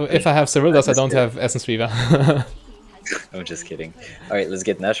 Well, if I have Cyrilda's, I don't have Essence Reaver. I'm just kidding. Alright, let's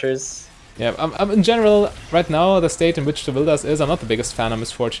get Nashers. Yeah, I'm in general, right now, the state in which Cyrilda's is, I'm not the biggest fan of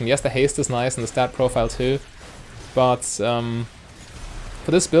Misfortune. Yes, the haste is nice and the stat profile too, but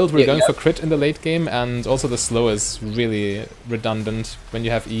for this build we're going for crit in the late game, and also the slow is really redundant when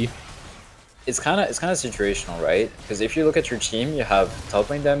you have E. It's kind of situational, right? Because if you look at your team, you have top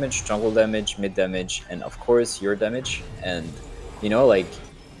lane damage, jungle damage, mid damage, and of course your damage. And you know, like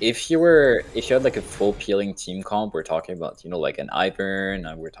if you had like a full peeling team comp, we're talking about, you know, like an Ivern,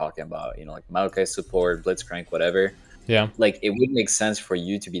 and we're talking about, you know, like Maokai support, Blitzcrank, whatever. Yeah. Like it would make sense for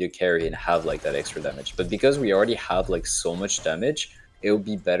you to be the carry and have like that extra damage. But because we already have like so much damage, it would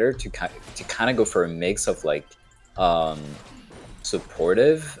be better to kind of go for a mix of like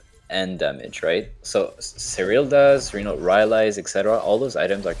supportive and damage, right? So Cyrilda's, you know, Rylai's, etc. All those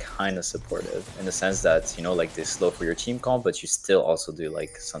items are kind of supportive in the sense that, you know, like they slow for your team comp, but you still also do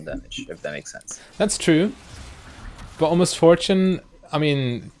like some damage, if that makes sense. That's true. But on Misfortune, I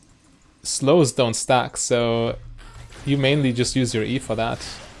mean, slows don't stack, so you mainly just use your E for that.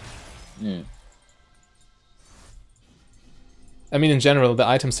 Mm. I mean, in general, the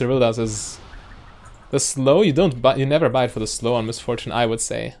item Cyril does is the slow. You never buy it for the slow on Misfortune, I would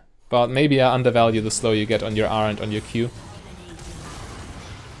say. But maybe I undervalue the slow you get on your R and on your Q.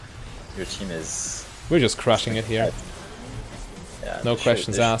 Your team is... We're just crushing it here. Yeah, No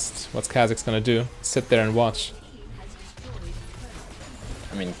questions asked. What's Kazakh's gonna do? Sit there and watch.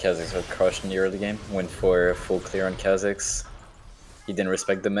 I mean, Kazakhs are crushed in the early game. Went for a full clear on Kazakhs. He didn't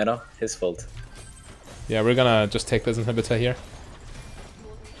respect the meta. His fault. Yeah, we're gonna just take this inhibitor here.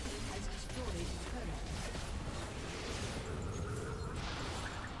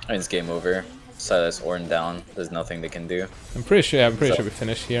 And it's game over. Silas Ornn down. There's nothing they can do. I'm pretty sure we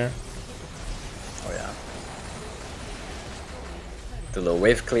finish here. Oh yeah. The low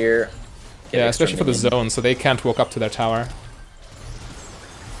wave clear. Yeah, especially for the zone, so they can't walk up to their tower.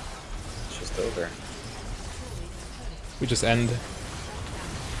 It's just over. We just end.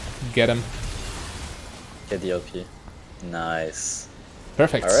 Get him. Get the LP. Nice.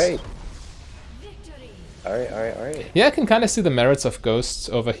 Perfect. Alright. Alright. Yeah, I can kind of see the merits of Ghosts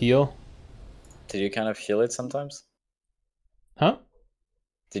over heal. Did you kind of feel it sometimes? Huh?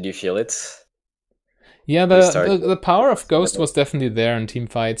 Did you feel it? Yeah, the power of Ghost was definitely there in team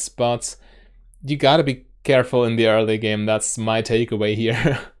fights, but you gotta be careful in the early game. That's my takeaway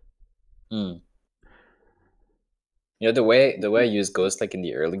here. You know, the way I use Ghost like in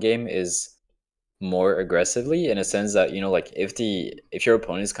the early game is more aggressively, in a sense that, you know, like if your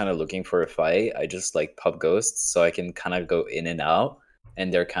opponent is kind of looking for a fight, I just like pop Ghosts so I can kind of go in and out,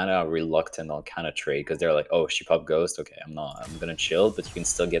 and they're kind of reluctant on kind of trade because they're like, oh, she popped Ghost, okay, I'm gonna chill, but you can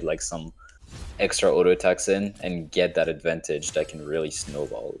still get like some extra auto attacks in and get that advantage that can really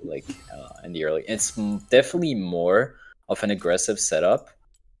snowball like in the early. It's definitely more of an aggressive setup,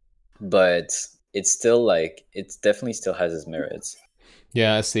 but it's still like, it definitely still has its merits.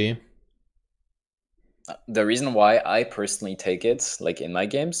 Yeah, I see. The reason why I personally take it like in my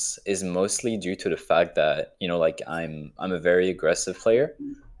games is mostly due to the fact that, you know, like I'm a very aggressive player,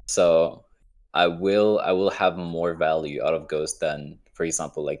 so I will have more value out of Ghost than, for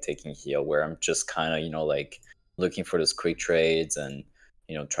example, like taking heal, where I'm just kind of, you know, like looking for those quick trades and,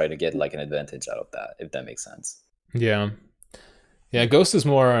 you know, try to get like an advantage out of that, if that makes sense. Yeah. Yeah, Ghost is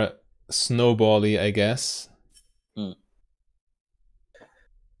more snowbally, I guess.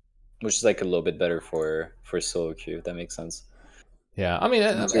 Which is like a little bit better for solo queue, if that makes sense. Yeah, I mean,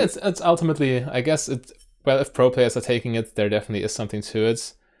 it's ultimately, I guess, well, if pro players are taking it, there definitely is something to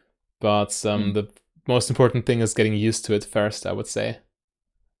it. But the most important thing is getting used to it first, I would say.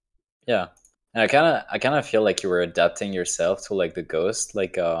 Yeah, and I kind of feel like you were adapting yourself to like the Ghost,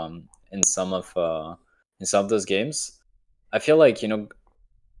 like in some of those games. I feel like, you know,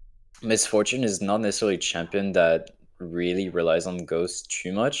 Misfortune is not necessarily a champion that really relies on Ghost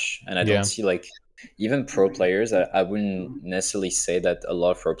too much, and I don't see like even pro players. I wouldn't necessarily say that a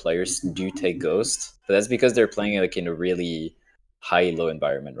lot of pro players do take Ghost, but that's because they're playing like in a really high-low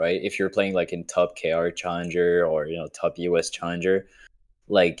environment, right? If you're playing like in top KR challenger or, you know, top US challenger,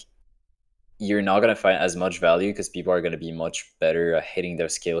 like you're not gonna find as much value because people are gonna be much better at hitting their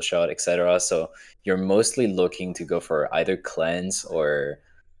scale shot, etc. So you're mostly looking to go for either cleanse or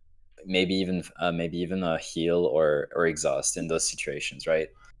maybe even a heal or exhaust in those situations, right?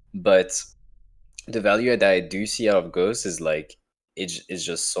 But the value that I do see out of Ghost is like it's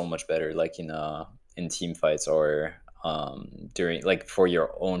just so much better, like in team fights or during like for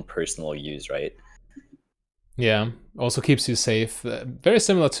your own personal use, right? Yeah, also keeps you safe. Very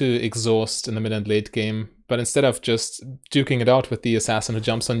similar to Exhaust in the mid and late game, but instead of just duking it out with the assassin who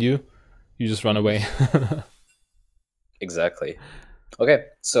jumps on you, you just run away. Exactly. Okay,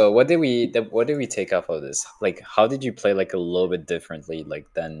 so what did we take off of this? Like, how did you play like a little bit differently, like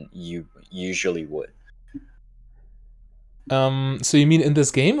than you usually would? So you mean in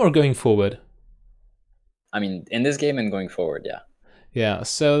this game or going forward? I mean, in this game and going forward, yeah. Yeah.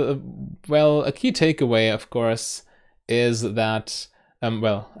 So, well, a key takeaway, of course, is that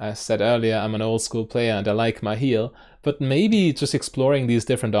well, as I said earlier, I'm an old school player and I like my heal, but maybe just exploring these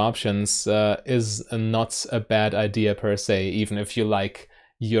different options is not a bad idea per se, even if you like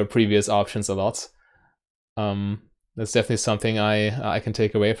your previous options a lot. That's definitely something I can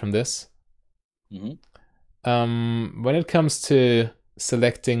take away from this. When it comes to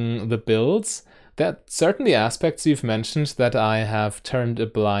selecting the builds, there are certainly aspects you've mentioned that I have turned a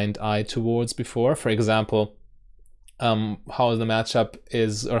blind eye towards before. For example, how the matchup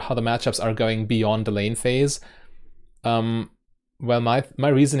is, or how the matchups are going beyond the lane phase. Well, my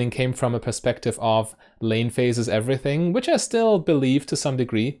reasoning came from a perspective of lane phase is everything, which I still believe to some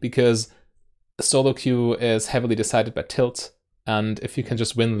degree, because solo queue is heavily decided by tilt, and if you can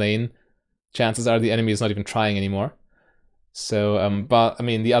just win lane, chances are the enemy is not even trying anymore. So, but I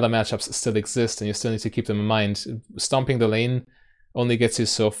mean, the other matchups still exist, and you still need to keep them in mind. Stomping the lane only gets you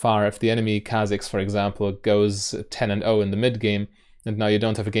so far. If the enemy Kha'Zix, for example, goes 10-0 in the mid game, and now you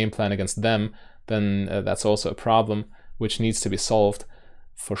don't have a game plan against them, then that's also a problem which needs to be solved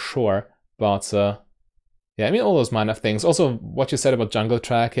for sure. But yeah, I mean, all those minor things. Also, what you said about jungle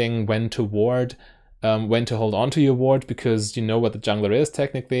tracking, when to ward, when to hold on to your ward because you know what the jungler is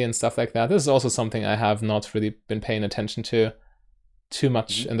technically and stuff like that. This is also something I have not really been paying attention to too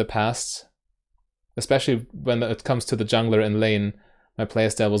much in the past, especially when it comes to the jungler in lane. My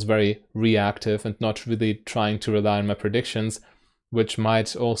playstyle was very reactive and not really trying to rely on my predictions, which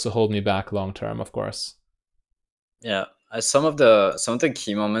might also hold me back long term, of course. Yeah, some of the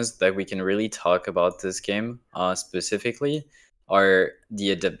key moments that we can really talk about this game specifically are the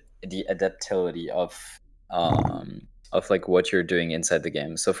adaptability of like what you're doing inside the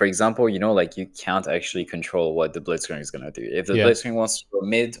game. So for example, you know, like you can't actually control what the Blitzcrank is gonna do. If the Yeah. Blitzcrank wants to go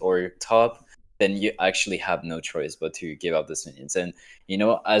mid or top, then you actually have no choice but to give up this minions. And you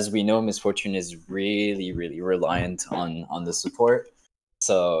know, as we know, Misfortune is really, really reliant on the support.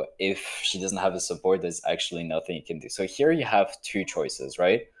 So if she doesn't have the support, there's actually nothing you can do. So here you have two choices,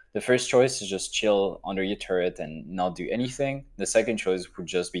 right? The first choice is just chill under your turret and not do anything. The second choice would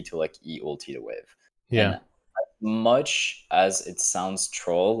just be to like ulti the wave. Yeah. And much as it sounds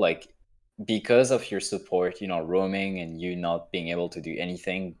troll, like because of your support, you know, roaming and you not being able to do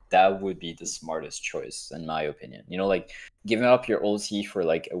anything, that would be the smartest choice in my opinion. You know, like giving up your ulti for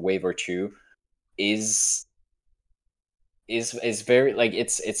like a wave or two is very like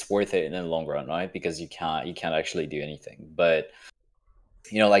it's worth it in the long run, right? Because you can't actually do anything. But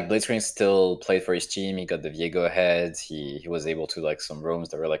you know, like Blitzcrank still played for his team. He got the Viego ahead. He was able to like some roams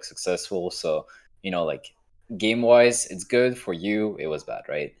that were like successful. So you know, like game wise, it's good. For you, it was bad,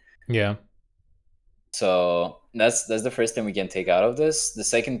 right? Yeah. So that's the first thing we can take out of this. The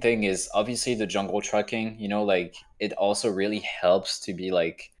second thing is obviously the jungle tracking. You know, like it also really helps to be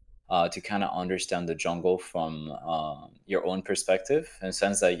like to kind of understand the jungle from your own perspective, in the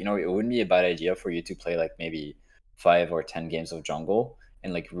sense that you know it wouldn't be a bad idea for you to play like maybe 5 or 10 games of jungle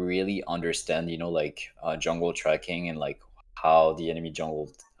and like really understand, you know, like jungle tracking and like how the enemy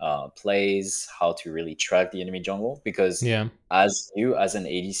jungle plays, how to really track the enemy jungle. Because Yeah. as you as an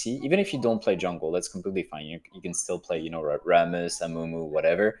ADC, even if you don't play jungle, that's completely fine. You can still play, you know, Rammus, Amumu,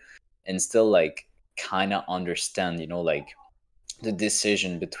 whatever, and still like kind of understand, you know, like the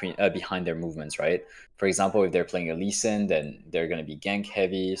decision between behind their movements, right? For example, if they're playing a Lee Sin, then they're going to be gank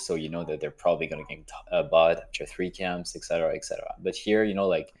heavy, so you know that they're probably going to gank bot after 3 camps, etc., etc. But here, you know,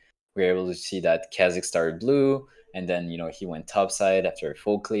 like we're able to see that Kha'Zix started blue, and then you know he went top side after a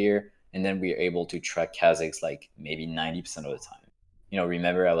full clear, and then we are able to track Kha'Zix like maybe 90% of the time. You know,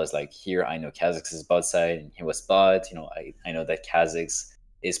 remember I was like, here I know Kha'Zix is bot side, and he was bot. You know, I know that Kha'Zix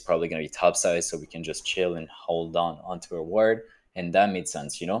is probably going to be top side, so we can just chill and hold on onto a ward, and that made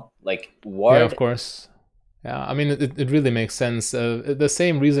sense, you know, like Yeah, of ward. course. Yeah, I mean, it really makes sense. The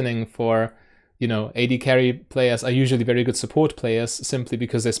same reasoning for, you know, AD carry players are usually very good support players simply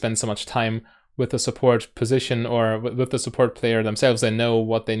because they spend so much time with the support position or with the support player themselves. They know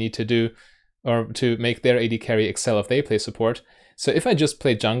what they need to do or to make their AD carry excel if they play support. So if I just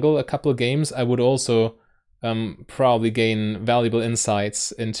play jungle a couple of games, I would also probably gain valuable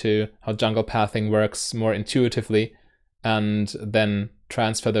insights into how jungle pathing works more intuitively, and then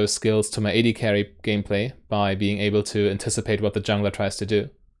transfer those skills to my AD carry gameplay by being able to anticipate what the jungler tries to do.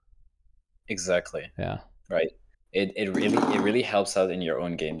 Exactly. Yeah. Right. It really helps out in your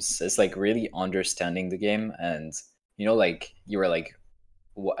own games. It's like really understanding the game, and you know, like you were like,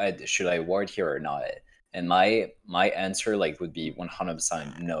 should I ward here or not? And my answer like would be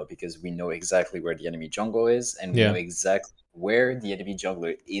 100% no, because we know exactly where the enemy jungle is, and we know Yeah. exactly where the enemy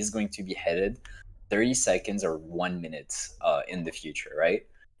jungler is going to be headed 30 seconds or 1 minute in the future, right?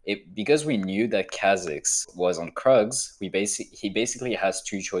 Because we knew that Kha'Zix was on Krugs, he basically has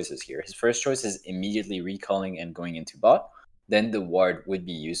two choices here. His first choice is immediately recalling and going into bot. Then the ward would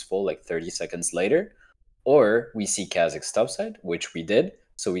be useful like 30 seconds later. Or we see Kha'Zix topside, which we did,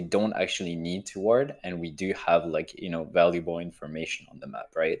 so we don't actually need to ward, and we do have like, you know, valuable information on the map,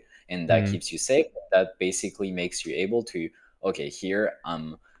 right? And that keeps you safe. That basically makes you able to, okay, here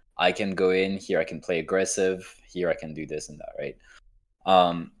I can go in, here I can play aggressive, here I can do this and that, right?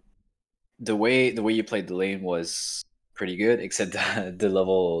 The way you played the lane was pretty good, except the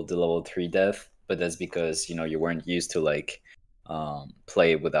level 3 death, but that's because, you know, you weren't used to like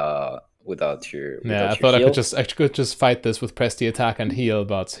play without Yeah, I your thought heal. I could just fight this with press the attack and heal,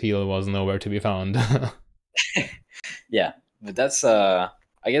 but heal was nowhere to be found. Yeah, but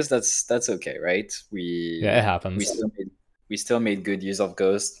I guess that's okay, right? Yeah, it We happens. still made good use of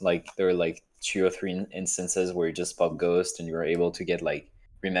Ghost. Like there were like 2 or 3 instances where you just pop Ghost and you were able to get like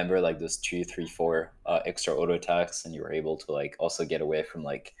remember like those 2, 3, 4 extra auto attacks, and you were able to like also get away from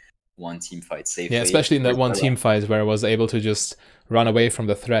like one team fight Yeah, safely. especially in that Whereas one I like, team fight where I was able to just run away from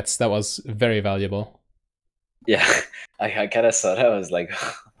the threats. That was very valuable. yeah, I kind of saw that. I was like,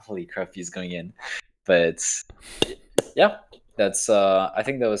 holy crap, he's going in. But yeah, that's I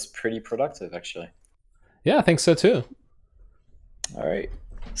think that was pretty productive actually. Yeah, I think so too. All right.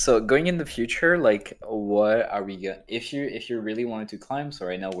 So going in the future, like what are we going if you really wanted to climb, so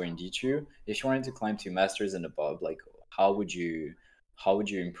right now we're in D2, if you wanted to climb to masters and above, like how would you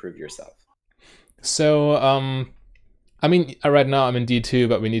improve yourself? So, I mean, right now I'm in D2,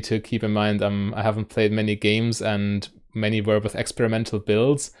 but we need to keep in mind I haven't played many games and many were with experimental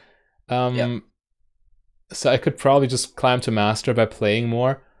builds. Yeah. Um, so I could probably just climb to master by playing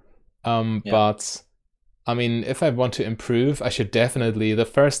more. Yeah. But I mean, if I want to improve, I should definitely. The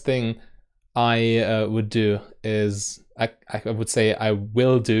first thing I would do is I would say I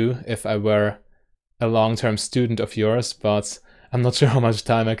will do if I were a long-term student of yours, but I'm not sure how much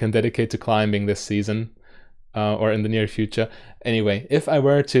time I can dedicate to climbing this season or in the near future. Anyway, if I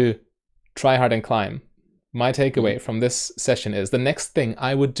were to try hard and climb, my Mhm. takeaway from this session is the next thing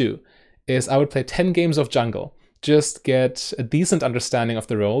I would do is I would play 10 games of jungle, just get a decent understanding of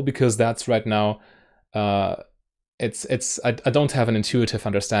the role, because that's right now uh, I don't have an intuitive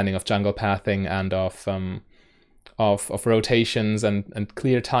understanding of jungle pathing and of rotations and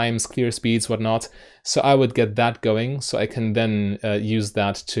clear times, clear speeds, whatnot. So I would get that going, so I can then use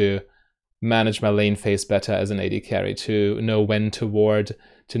that to manage my lane phase better as an AD carry, to know when to ward,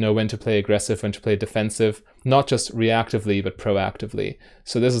 to know when to play aggressive, when to play defensive, not just reactively but proactively.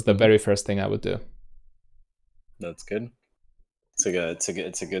 So this is the Mhm. very first thing I would do. That's good.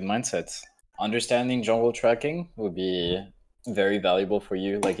 It's a good mindset. Understanding jungle tracking would be very valuable for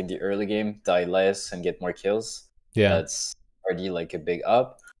you. Like in the early game, die less and get more kills. Yeah. That's already like a big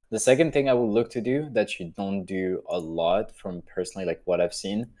up. The second thing I would look to do that you don't do a lot from personally like what I've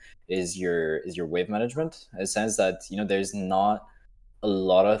seen is your wave management. In the sense that, you know, there's not a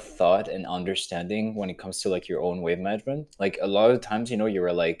lot of thought and understanding when it comes to like your own wave management. Like a lot of times, you know, you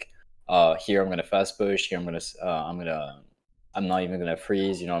were like, here I'm gonna fast push, here I'm not even gonna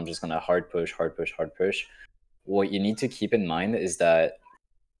freeze, you know, I'm just gonna hard push, hard push, hard push. What you need to keep in mind is that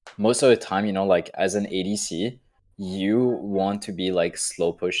most of the time, you know, like as an ADC, you want to be like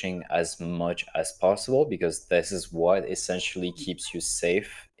slow pushing as much as possible, because this is what essentially keeps you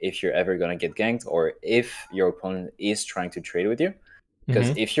safe if you're ever gonna get ganked, or if your opponent is trying to trade with you. Because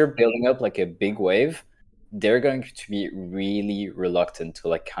Mm-hmm. if you're building up like a big wave, they're going to be really reluctant to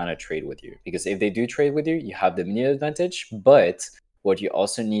like kind of trade with you. Because if they do trade with you, you have the minion advantage. But what you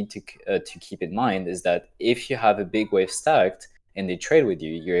also need to keep in mind is that if you have a big wave stacked and they trade with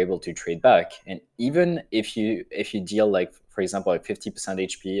you, you're able to trade back. And even if you deal like, for example, like 50%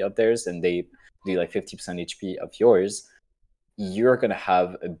 HP of theirs and they do like 50% HP of yours, you're going to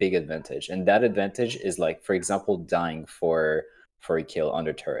have a big advantage. And that advantage is like, for example, dying for a kill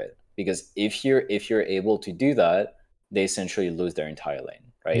under turret. Because if you're able to do that, they essentially lose their entire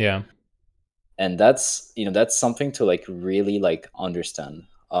lane, right? Yeah. And that's, you know, that's something to like really like understand.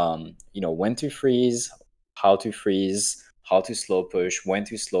 You know, when to freeze, how to slow push, when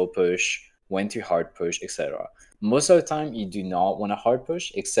to slow push, when to hard push, etc. Most of the time you do not want to hard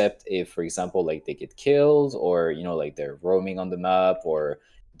push, except if, for example, like they get killed, or, you know, like they're roaming on the map, or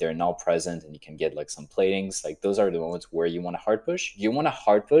they're not present and you can get like some platings. Like those are the moments where you want to hard push. You want to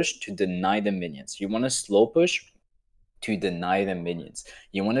hard push to deny the minions. You want to slow push to deny them minions.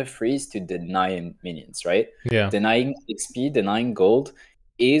 You want to freeze to deny minions, right? Yeah. Denying XP, denying gold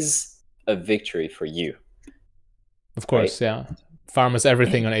is a victory for you, Of right? course, yeah. Farm is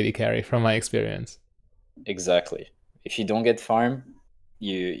everything on AD carry from my experience. Exactly. If you don't get farm,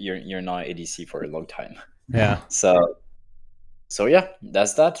 you're not ADC for a long time. Yeah. So yeah,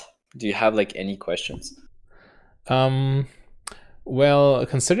 that's that. Do you have like any questions? Um well,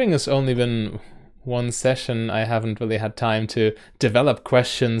 considering it's only been one session, I haven't really had time to develop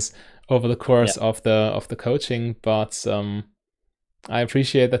questions over the Yeah. course of the coaching, but I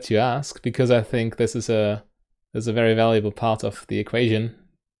appreciate that you ask, because I think this is a very valuable part of the equation.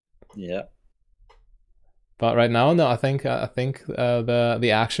 Yeah. But right now, no, I think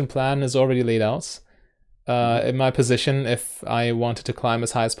the action plan is already laid out. Mhm. In my position, if I wanted to climb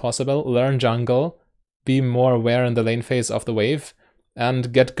as high as possible, learn jungle, be more aware in the lane phase of the wave,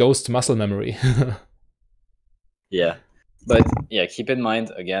 and get ghost muscle memory. Yeah. But yeah, keep in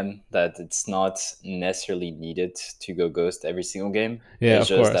mind again that it's not necessarily needed to go ghost every single game. Yeah,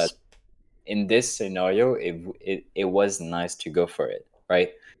 It's of just that course. in this scenario, it was nice to go for it,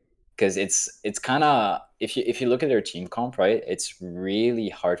 right? Because it's kind of, if you look at their team comp, right, it's really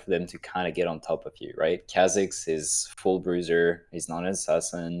hard for them to kind of get on top of you, right? Kha'Zix is full bruiser, he's not an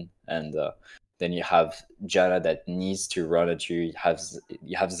assassin, and then you have Janna that needs to run at you.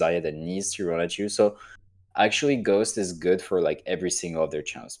 You have Zaya that needs to run at you. So actually, Ghost is good for like every single of their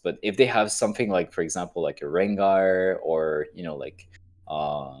champs. But if they have something like, for example, like a Rengar, or like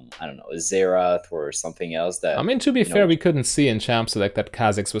I don't know, a Xerath or something else I that mean, to be you know fair, we couldn't see in Champ Select that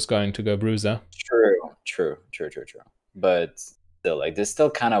Kha'Zix was going to go Bruiser. true. But still, like, there's still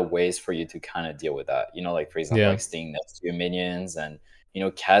kind of ways for you to kind of deal with that. Like, for example, Yeah. like staying next to your minions, and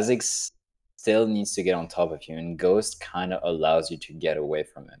Kha'Zix still needs to get on top of you, and Ghost kind of allows you to get away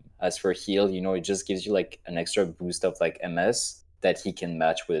from him. As for heal, it just gives you like an extra boost of like MS that he can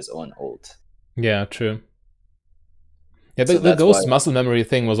match with his own ult. Yeah, true. Yeah, So the that's why, Ghost muscle memory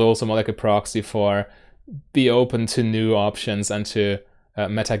thing was also more like a proxy for be open to new options and to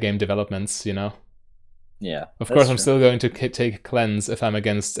metagame developments, yeah, Of course, that's I'm true. still going to take Cleanse if I'm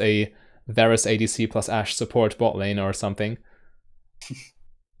against a Varus ADC plus Ashe support bot lane or something.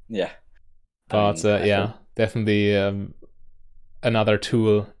 Yeah, I But mean, I think. yeah, definitely another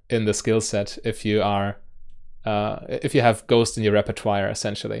tool in the skill set if you have Ghost in your repertoire,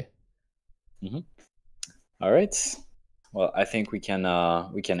 essentially. Mm-hmm. All right. Well, I think we can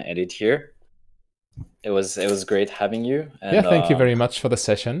edit here. It was great having you, Yeah, and thank you very much for the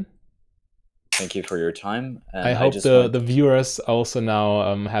session. thank you for your time. I And I hope just the wanted the viewers also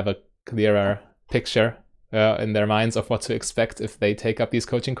now have a clearer picture in their minds of what to expect if they take up these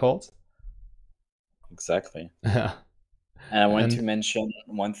coaching calls. exactly. Yeah, And I wanted to and mention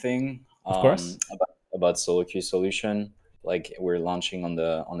one thing of course, about Solo Queue Solution. Like, we're launching on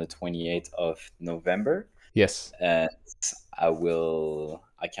the 28th of November, yes. and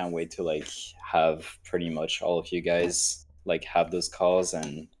I can't wait to like have pretty much all of you guys like have those calls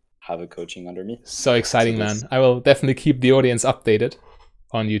and have a coaching under me. So So exciting, this man. I will definitely keep the audience updated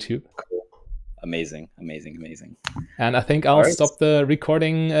on YouTube. cool. Amazing, amazing, amazing. And I think All I'll right. stop the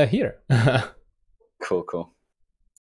recording here. Cool, cool.